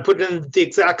confirm, I put in the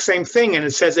exact same thing, and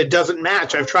it says it doesn't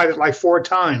match. I've tried it like 4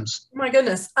 times. Oh my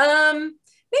goodness. Maybe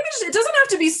it doesn't have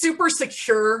to be super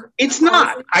secure. It's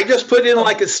not. I just put in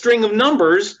like a string of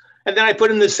numbers, and then I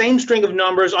put in the same string of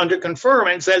numbers under confirm,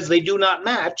 and it says they do not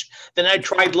match. Then I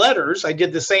tried letters. I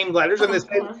did the same letters, and it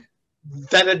said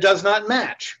that it does not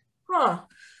match. Huh.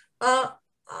 I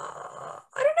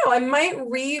don't know.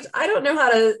 I don't know how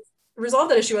to resolve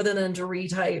that issue other than to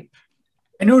retype.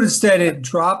 I noticed that it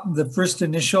dropped the first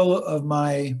initial of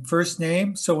my first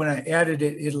name. So when I added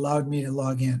it, it allowed me to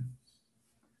log in.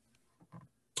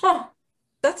 Oh,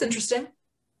 that's interesting.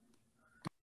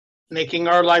 Making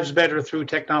our lives better through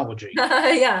technology.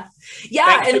 Yeah.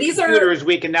 Thanks and to these computers,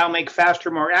 we can now make faster,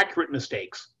 more accurate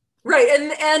mistakes.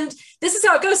 Right, and this is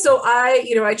how it goes. So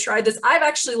I tried this. I've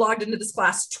actually logged into this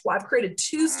class. I've created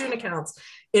 2 student accounts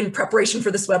in preparation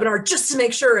for this webinar, just to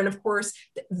make sure. And of course,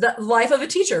 the life of a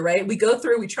teacher, right? We go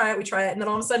through, we try it, and then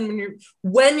all of a sudden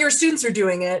when your students are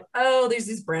doing it, oh, there's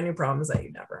these brand new problems that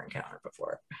you've never encountered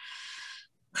before.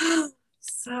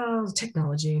 So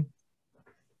technology.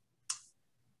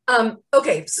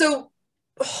 Okay, so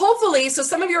hopefully, so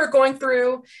some of you are going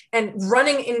through and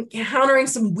encountering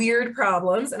some weird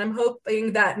problems, and I'm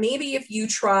hoping that maybe if you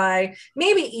try,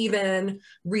 maybe even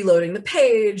reloading the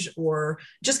page or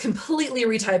just completely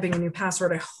retyping a new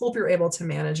password, I hope you're able to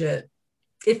manage it.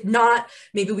 If not,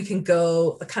 maybe we can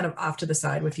go kind of off to the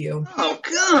side with you. Oh,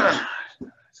 God.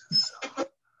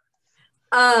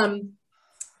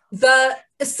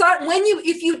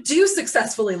 If you do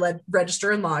successfully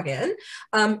register and log in,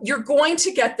 you're going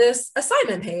to get this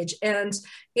assignment page, and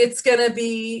it's going to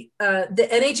be the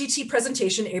NAGT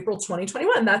presentation, April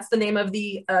 2021. That's the name of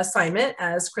the assignment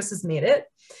as Chris has made it.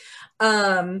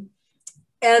 And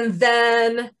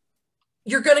then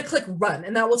you're going to click run,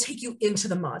 and that will take you into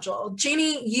the module.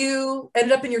 Janie, you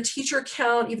ended up in your teacher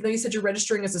account, even though you said you're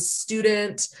registering as a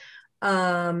student.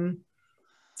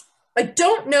 I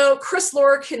don't know, Chris,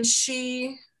 Laura, can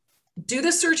she do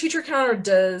this through her teacher account, or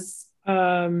does?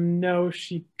 No,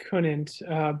 she couldn't,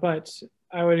 but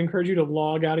I would encourage you to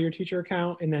log out of your teacher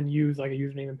account and then use like a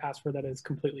username and password that is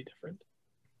completely different.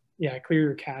 Yeah, clear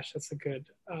your cache. That's a good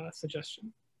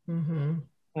suggestion. Mm-hmm.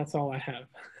 That's all I have.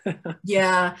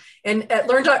 Yeah, and at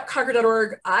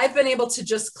learn.conquer.org, I've been able to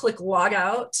just click log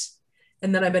out,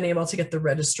 and then I've been able to get the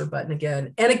register button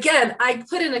again. And again, I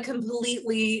put in a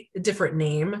completely different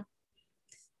name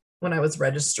when I was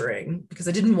registering because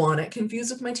I didn't want it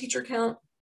confused with my teacher account.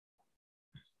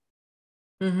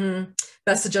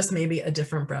 Best to just maybe a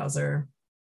different browser.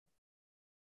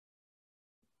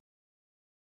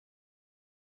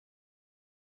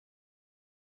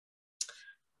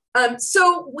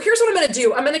 So here's what I'm going to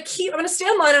do. I'm going to stay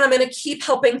online, and I'm going to keep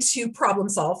helping to problem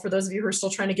solve for those of you who are still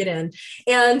trying to get in.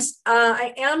 And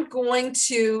I am going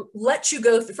to let you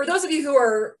go through, for those of you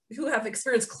who have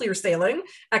experienced clear sailing,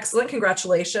 excellent,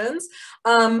 congratulations.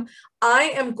 I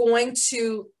am going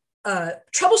to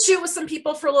troubleshoot with some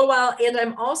people for a little while, and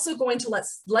I'm also going to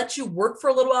let you work for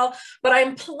a little while, but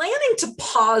I'm planning to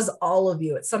pause all of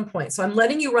you at some point. So I'm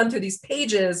letting you run through these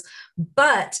pages,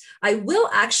 but I will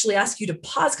actually ask you to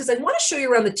pause because I want to show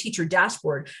you around the teacher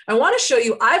dashboard. I want to show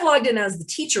you, I've logged in as the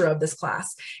teacher of this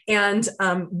class, and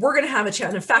we're going to have a chat.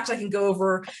 And in fact, I can go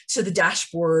over to the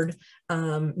dashboard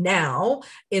now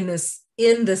in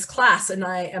this class, and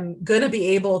I am going to be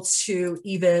able to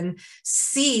even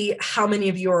see how many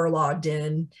of you are logged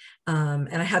in. And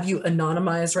I have you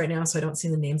anonymized right now, so I don't see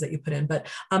the names that you put in, but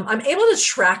I'm able to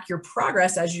track your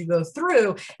progress as you go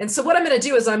through. And so what I'm going to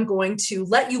do is I'm going to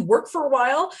let you work for a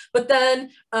while, but then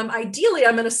ideally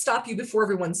I'm going to stop you before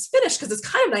everyone's finished, because it's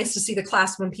kind of nice to see the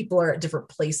class when people are at different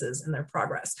places in their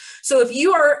progress. So if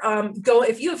you are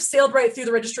if you have sailed right through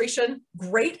the registration,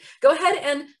 great. Go ahead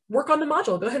and work on the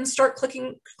module. Go ahead and start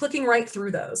clicking right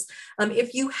through those.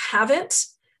 If you haven't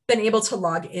been able to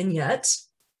log in yet,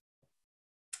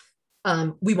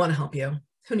 we want to help you.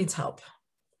 Who needs help?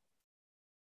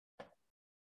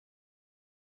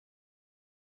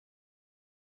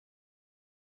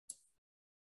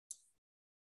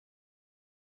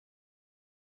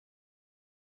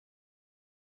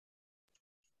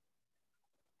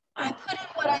 I put in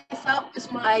what I thought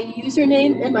was my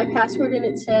username and my password, and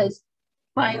it says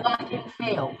my login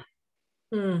failed.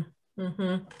 Should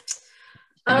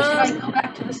I go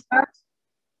back to the start?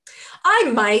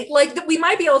 I might, we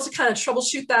might be able to kind of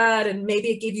troubleshoot that, and maybe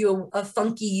it gave you a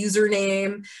funky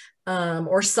username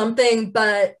or something.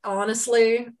 But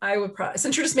honestly, I would probably,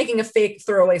 since you're just making a fake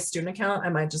throwaway student account, I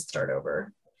might just start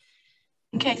over.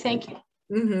 Okay, thank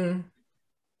you.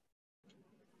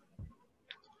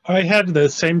 I had the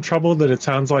same trouble that it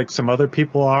sounds like some other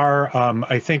people are.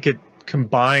 I think it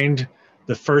combined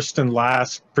the first and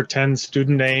last pretend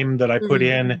student name that I put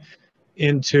in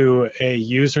into a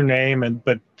username,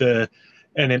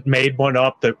 and it made one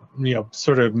up that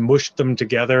sort of mushed them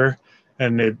together.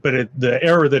 And the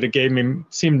error that it gave me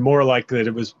seemed more like that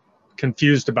it was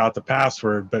confused about the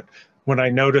password. But when I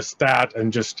noticed that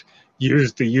and just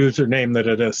used the username that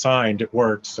it assigned, it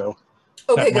worked. So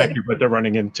that might be what they're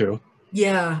running into.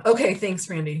 Yeah. Okay. Thanks,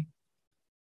 Randy.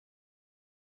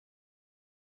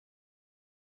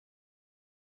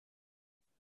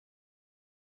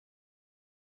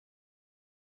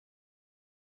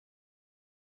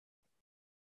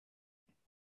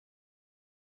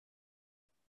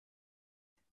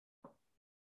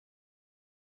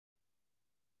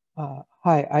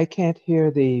 Hi, I can't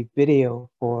hear the video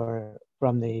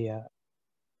from the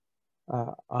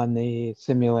on the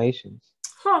simulations.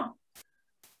 Huh.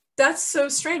 That's so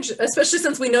strange, especially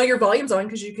since we know your volume's on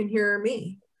because you can hear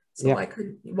me. So yeah.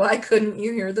 why couldn't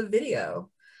you hear the video?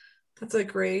 That's a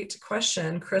great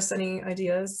question. Chris, any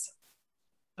ideas?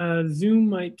 Zoom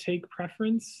might take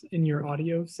preference in your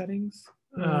audio settings.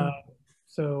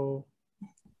 So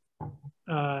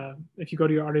if you go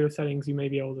to your audio settings, you may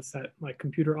be able to set like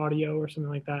computer audio or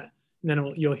something like that. And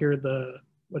then you'll hear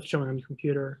what's showing on your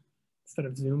computer instead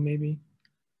of Zoom maybe.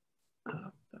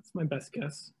 That's my best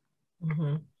guess.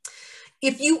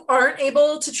 If you aren't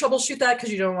able to troubleshoot that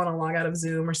because you don't want to log out of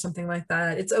Zoom or something like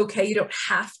that, it's okay. You don't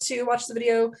have to watch the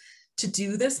video to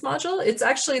do this module.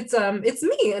 It's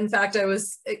me. In fact, I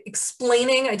was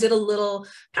explaining, I did a little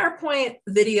PowerPoint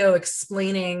video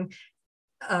explaining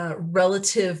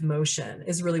relative motion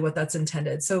is really what that's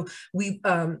intended. So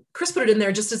Chris put it in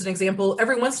there just as an example.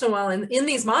 Every once in a while in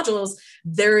these modules,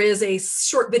 there is a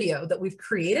short video that we've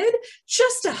created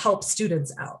just to help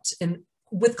students out and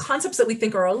with concepts that we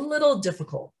think are a little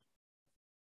difficult.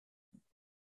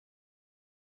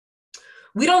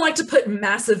 We don't like to put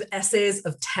massive essays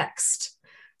of text.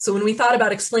 So when we thought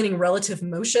about explaining relative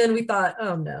motion, we thought,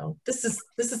 oh no,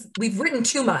 we've written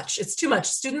too much. It's too much.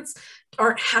 Students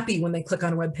aren't happy when they click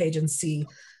on a web page and see,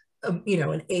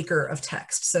 an acre of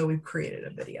text. So we've created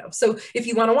a video. So if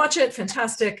you want to watch it,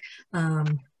 fantastic.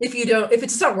 If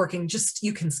it's not working,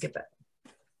 you can skip it.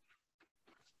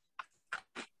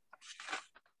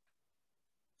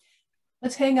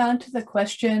 Let's hang on to the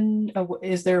question,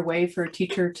 is there a way for a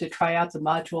teacher to try out the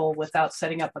module without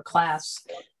setting up a class?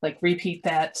 Like repeat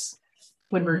that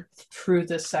when we're through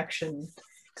this section?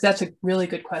 Because that's a really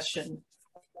good question.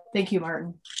 Thank you,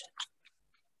 Martin.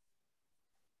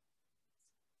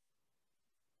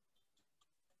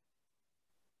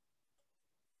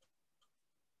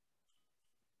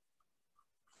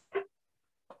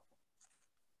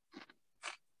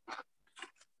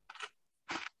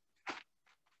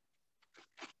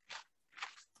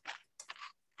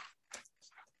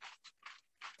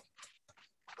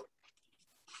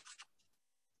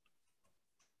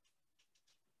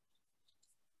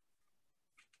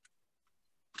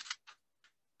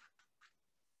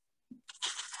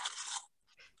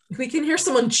 If we can hear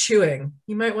someone chewing,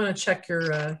 you might want to check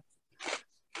your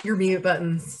mute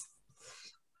buttons.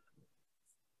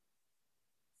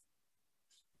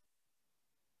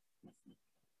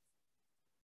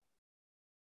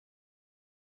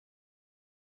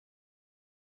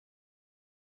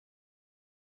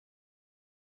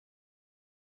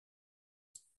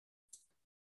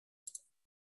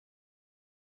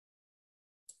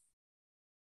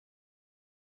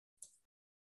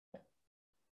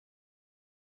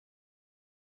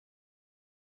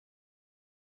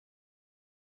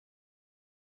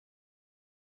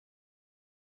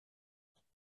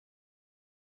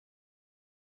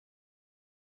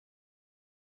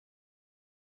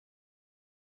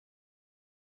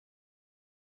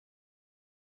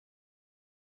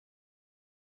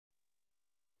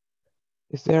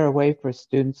 Is there a way for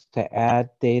students to add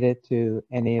data to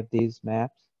any of these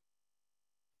maps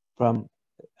from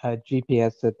a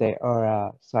GPS or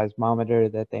a seismometer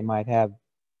that they might have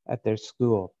at their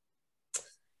school?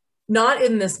 Not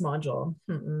in this module.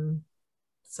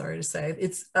 Sorry to say.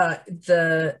 It's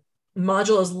the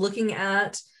module is looking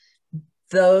at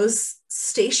those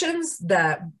stations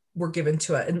that were given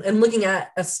to it and looking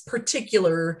at a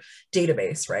particular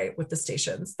database, right, with the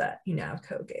stations that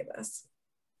NAGT gave us.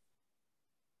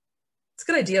 It's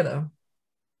a good idea, though.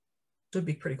 It would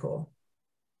be pretty cool.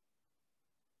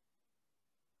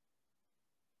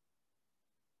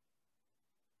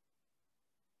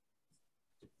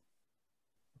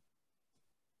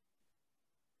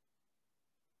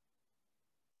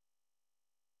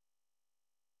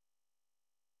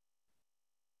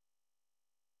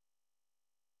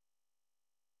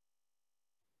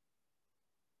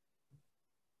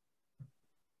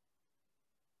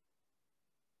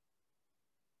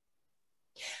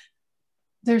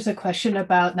 There's a question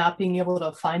about not being able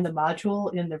to find the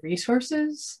module in the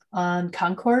resources on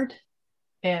Concord.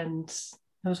 And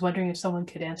I was wondering if someone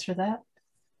could answer that.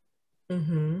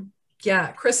 Yeah,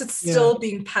 Chris, it's still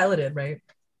being piloted, right?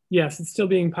 Yes, it's still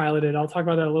being piloted. I'll talk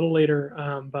about that a little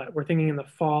later, but we're thinking in the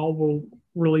fall we'll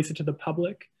release it to the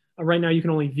public. Right now you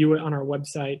can only view it on our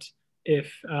website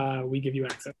if we give you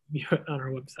access to view it on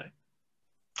our website.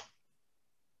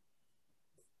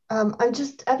 I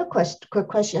have a quick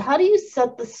question. How do you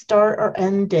set the start or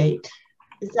end date?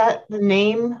 Is that the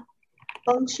name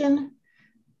function?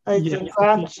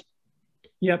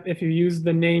 Yep, if you use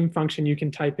the name function, you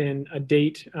can type in a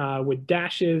date with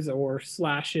dashes or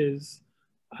slashes,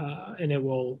 and it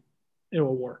will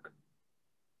work.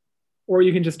 Or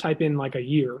you can just type in like a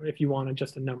year. If you wanted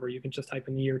just a number, you can just type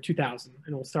in the year 2000 and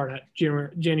it'll start at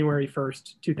January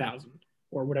 1st, 2000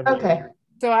 or whatever. Okay.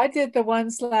 So I did the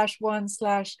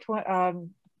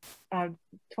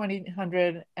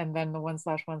 1/1/2000 and then the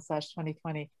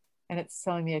 1/1/2020, and it's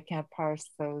telling me I can't parse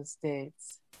those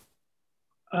dates.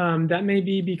 That may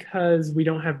be because we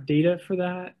don't have data for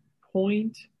that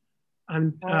point.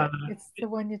 It's the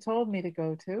one you told me to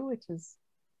go to, which is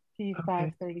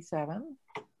P537.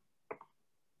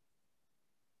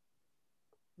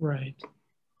 Right.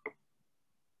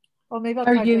 Well, maybe I'll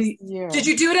try this year. Did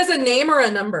you do it as a name or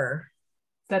a number?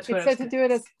 That's what it said to do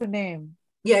it as the name.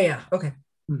 Yeah. Okay.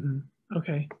 Mm-hmm.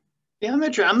 Okay. Yeah, I'm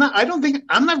not sure. I'm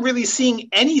not really seeing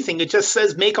anything. It just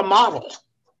says make a model.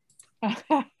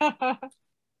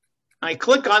 I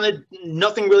click on it,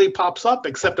 nothing really pops up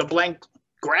except a blank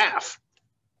graph.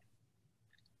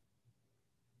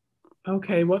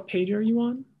 Okay, what page are you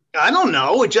on? I don't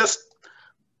know. It just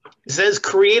says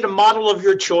create a model of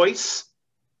your choice,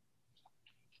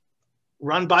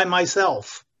 run by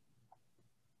myself.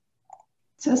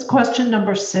 It says question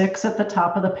number 6 at the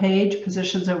top of the page,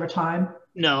 positions over time.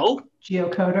 No.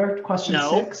 GeoCoder, question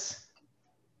 6.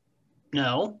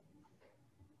 No.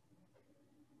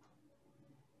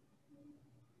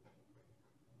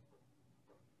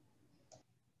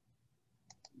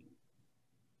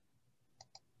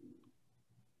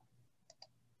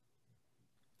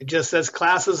 It just says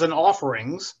classes and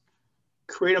offerings.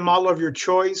 Create a model of your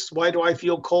choice. Why do I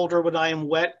feel colder when I am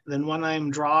wet than when I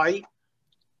am dry?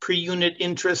 Pre-unit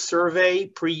interest survey,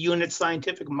 pre-unit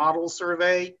scientific model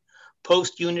survey,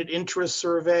 post-unit interest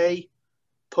survey,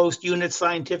 post-unit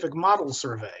scientific model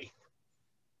survey.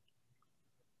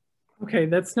 Okay,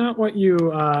 that's not what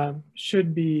you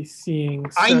should be seeing.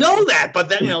 So. I know that, but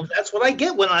then, that's what I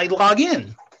get when I log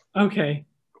in. Okay.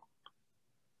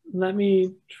 Let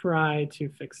me try to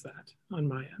fix that on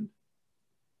my end.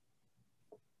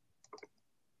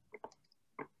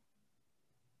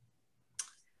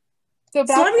 So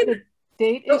back to the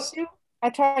date issue, I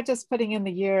tried just putting in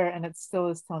the year and it still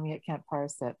is telling me it can't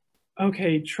parse it.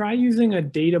 Okay, try using a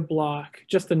data block,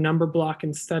 just a number block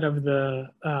instead of the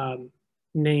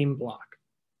name block.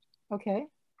 Okay.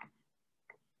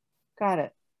 Got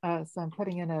it. So I'm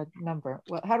putting in a number.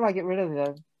 Well, how do I get rid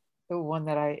of the one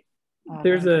that I...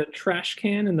 There's a trash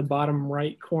can in the bottom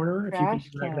right corner. Trash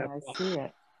can, I see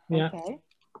it. Yeah. Okay.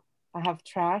 I have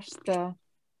trashed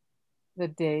the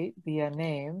date, the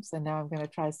names, and now I'm going to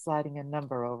try sliding a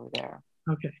number over there.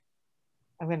 Okay.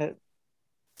 I'm going to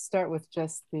start with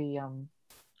just the,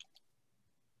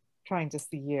 trying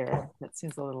just the year. That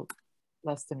seems a little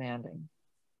less demanding.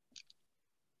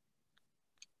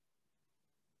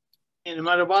 And no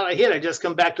matter what I hit, I just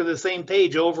come back to the same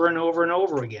page over and over and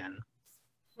over again.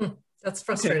 That's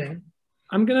frustrating. Okay.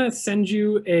 I'm going to send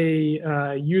you a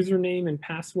username and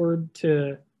password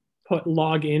to put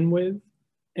log in with,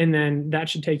 and then that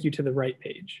should take you to the right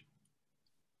page.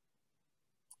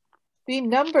 The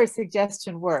number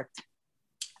suggestion worked.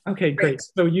 Okay, great.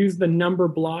 So use the number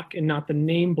block and not the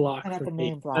name block. Not the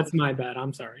name block. That's my bad.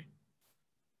 I'm sorry.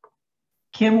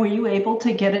 Kim, were you able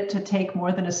to get it to take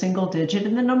more than a single digit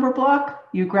in the number block?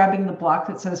 You grabbing the block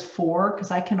that says 4? Because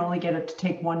I can only get it to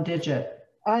take 1 digit.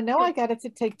 No, I got it to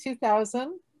take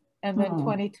 2000 and then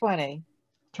 2020.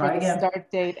 Try again. The start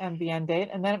date and the end date.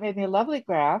 And then it made me a lovely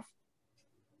graph.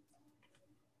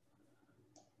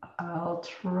 I'll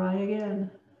try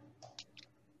again.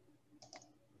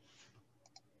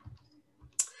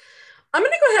 I'm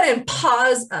going to go ahead and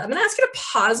pause. I'm going to ask you to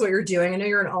pause what you're doing. I know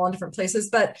you're in all in different places,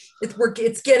 but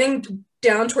it's getting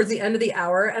down towards the end of the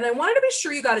hour. And I wanted to be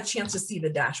sure you got a chance to see the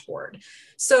dashboard.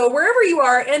 So wherever you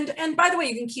are, and by the way,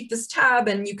 you can keep this tab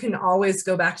and you can always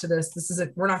go back to this.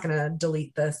 We're not going to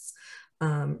delete this.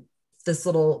 This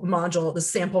little module, the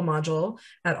sample module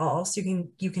at all. So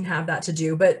you can have that to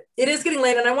do, but it is getting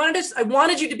late and I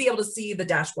wanted you to be able to see the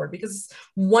dashboard because it's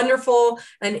wonderful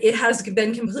and it has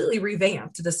been completely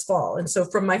revamped this fall. And so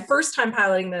from my first time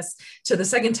piloting this to the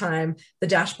second time, the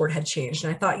dashboard had changed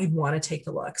and I thought you'd want to take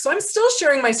a look. So I'm still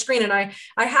sharing my screen and I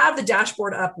have the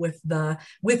dashboard up with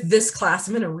this class.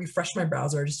 I'm going to refresh my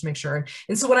browser just to make sure.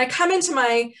 And so when I come into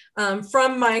my,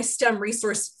 from my STEM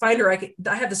resource finder, I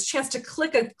have this chance to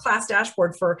click a class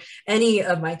dashboard for any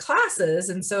of my classes.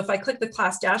 And so if I click the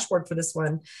class dashboard for this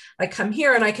one, I come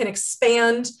here and I can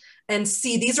expand and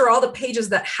see these are all the pages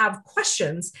that have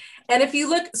questions. And if you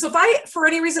look, so if I, for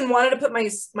any reason, wanted to put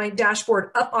my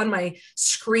dashboard up on my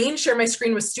screen, share my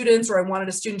screen with students, or I wanted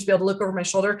a student to be able to look over my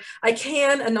shoulder, I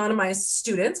can anonymize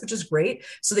students, which is great,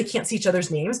 so they can't see each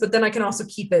other's names, but then I can also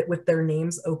keep it with their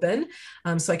names open,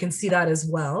 so I can see that as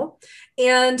well.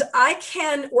 And I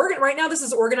can right now this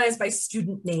is organized by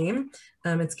student name.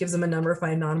 It gives them a number if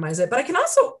I anonymize it, but I can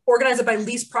also organize it by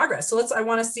least progress. So I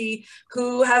want to see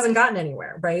who hasn't gotten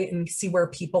anywhere, right? And see where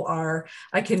people are.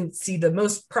 I can see the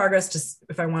most progress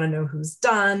if I want to know who's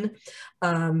done.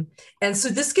 And so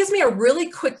this gives me a really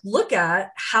quick look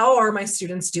at how are my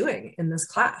students doing in this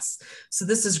class. So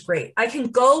this is great. I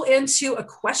can go into a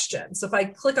question. So if I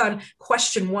click on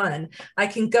question 1, I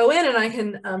can go in and I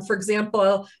can, for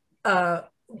example,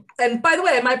 and by the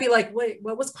way, I might be like, wait,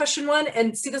 what was question 1?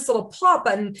 And see this little plot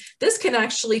button. This can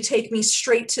actually take me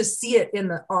straight to see it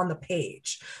on the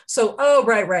page. So, oh,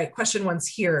 right. Question 1's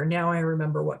here. Now I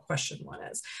remember what question 1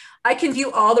 is. I can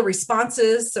view all the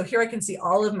responses. So here I can see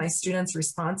all of my students'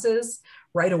 responses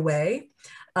right away.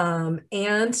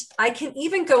 And I can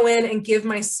even go in and give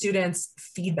my students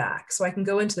feedback. So I can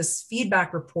go into this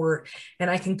feedback report and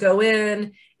I can go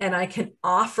in and I can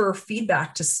offer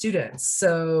feedback to students.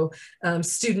 So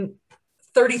student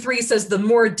 33 says the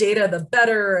more data, the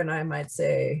better. And I might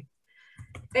say,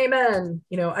 amen.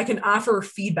 I can offer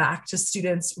feedback to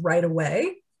students right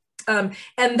away. And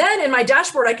then in my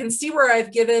dashboard, I can see where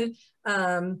I've given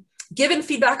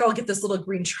feedback. I'll get this little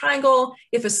green triangle.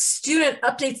 If a student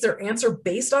updates their answer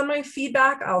based on my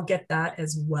feedback, I'll get that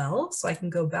as well. So I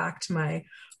can go back to my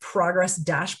progress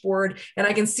dashboard and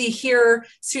I can see here,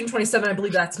 student 27, I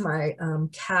believe that's my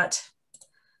cat,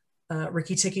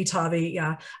 Ricky Tikki Tavi.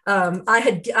 Yeah. I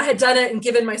had done it and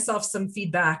given myself some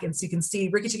feedback. And so you can see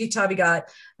Ricky Tikki Tavi got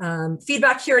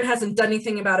feedback here and hasn't done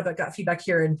anything about it, but got feedback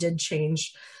here and did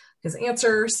change his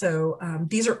answer. So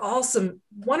these are all some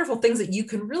wonderful things that you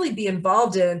can really be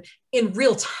involved in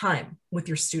real time with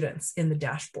your students in the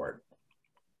dashboard.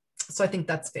 So I think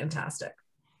that's fantastic.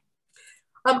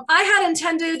 I had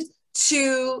intended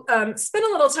to spend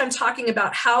a little time talking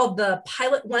about how the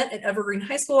pilot went at Evergreen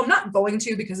High School. I'm not going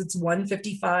to because it's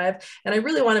 1:55, and I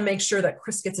really want to make sure that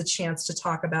Chris gets a chance to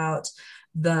talk about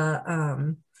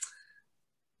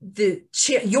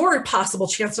your possible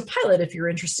chance to pilot if you're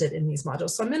interested in these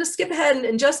modules. So I'm going to skip ahead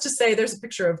and just to say there's a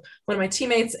picture of one of my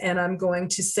teammates, and I'm going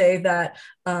to say that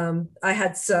I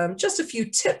had just a few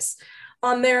tips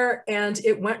on there and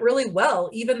it went really well.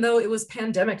 Even though it was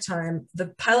pandemic time, the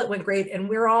pilot went great and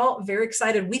we're all very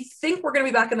excited. We think we're going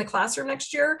to be back in the classroom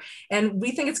next year and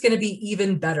we think it's going to be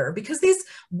even better because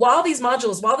while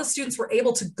the students were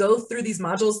able to go through these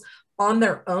modules on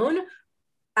their own,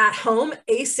 at home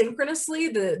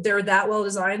asynchronously, they're that well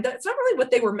designed. That's not really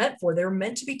what they were meant for. They were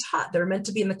meant to be taught. They're meant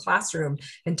to be in the classroom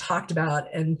and talked about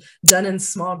and done in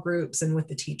small groups and with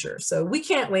the teacher. So we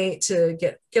can't wait to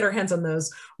get our hands on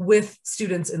those with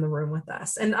students in the room with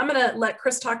us. And I'm going to let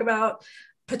Chris talk about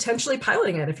potentially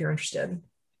piloting it if you're interested.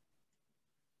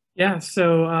 Yeah,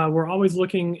 so we're always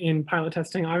looking in pilot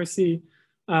testing. Obviously,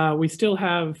 we still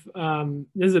have,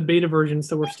 this is a beta version,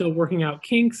 so we're still working out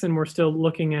kinks and we're still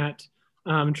looking at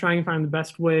trying to find the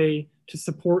best way to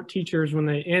support teachers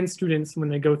and students when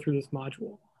they go through this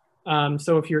module.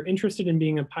 So if you're interested in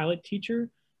being a pilot teacher,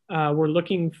 we're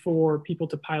looking for people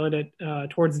to pilot it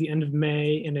towards the end of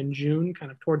May and in June,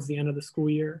 kind of towards the end of the school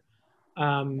year.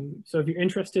 So if you're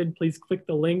interested, please click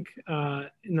the link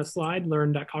in the slide,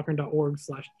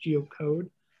 learn.cochrane.org/GeoCode.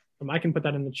 I can put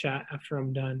that in the chat after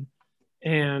I'm done.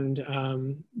 And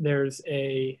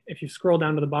if you scroll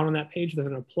down to the bottom of that page, there's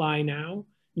an apply now.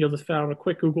 You'll just fill out a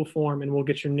quick Google form and we'll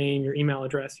get your name, your email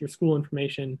address, your school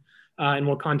information, and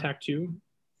we'll contact you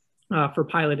for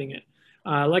piloting it.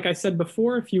 Like I said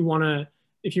before, if you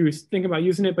think about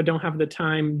using it but don't have the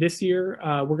time this year,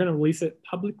 we're going to release it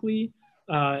publicly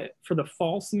for the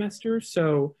fall semester.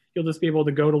 So you'll just be able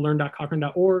to go to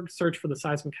learn.cochrane.org, search for the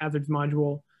Seismic Hazards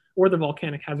module or the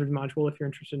Volcanic Hazards module if you're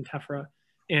interested in TEFRA,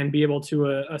 and be able to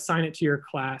assign it to your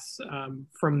class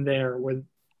from there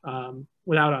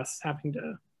without us having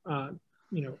to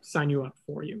sign you up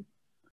for you.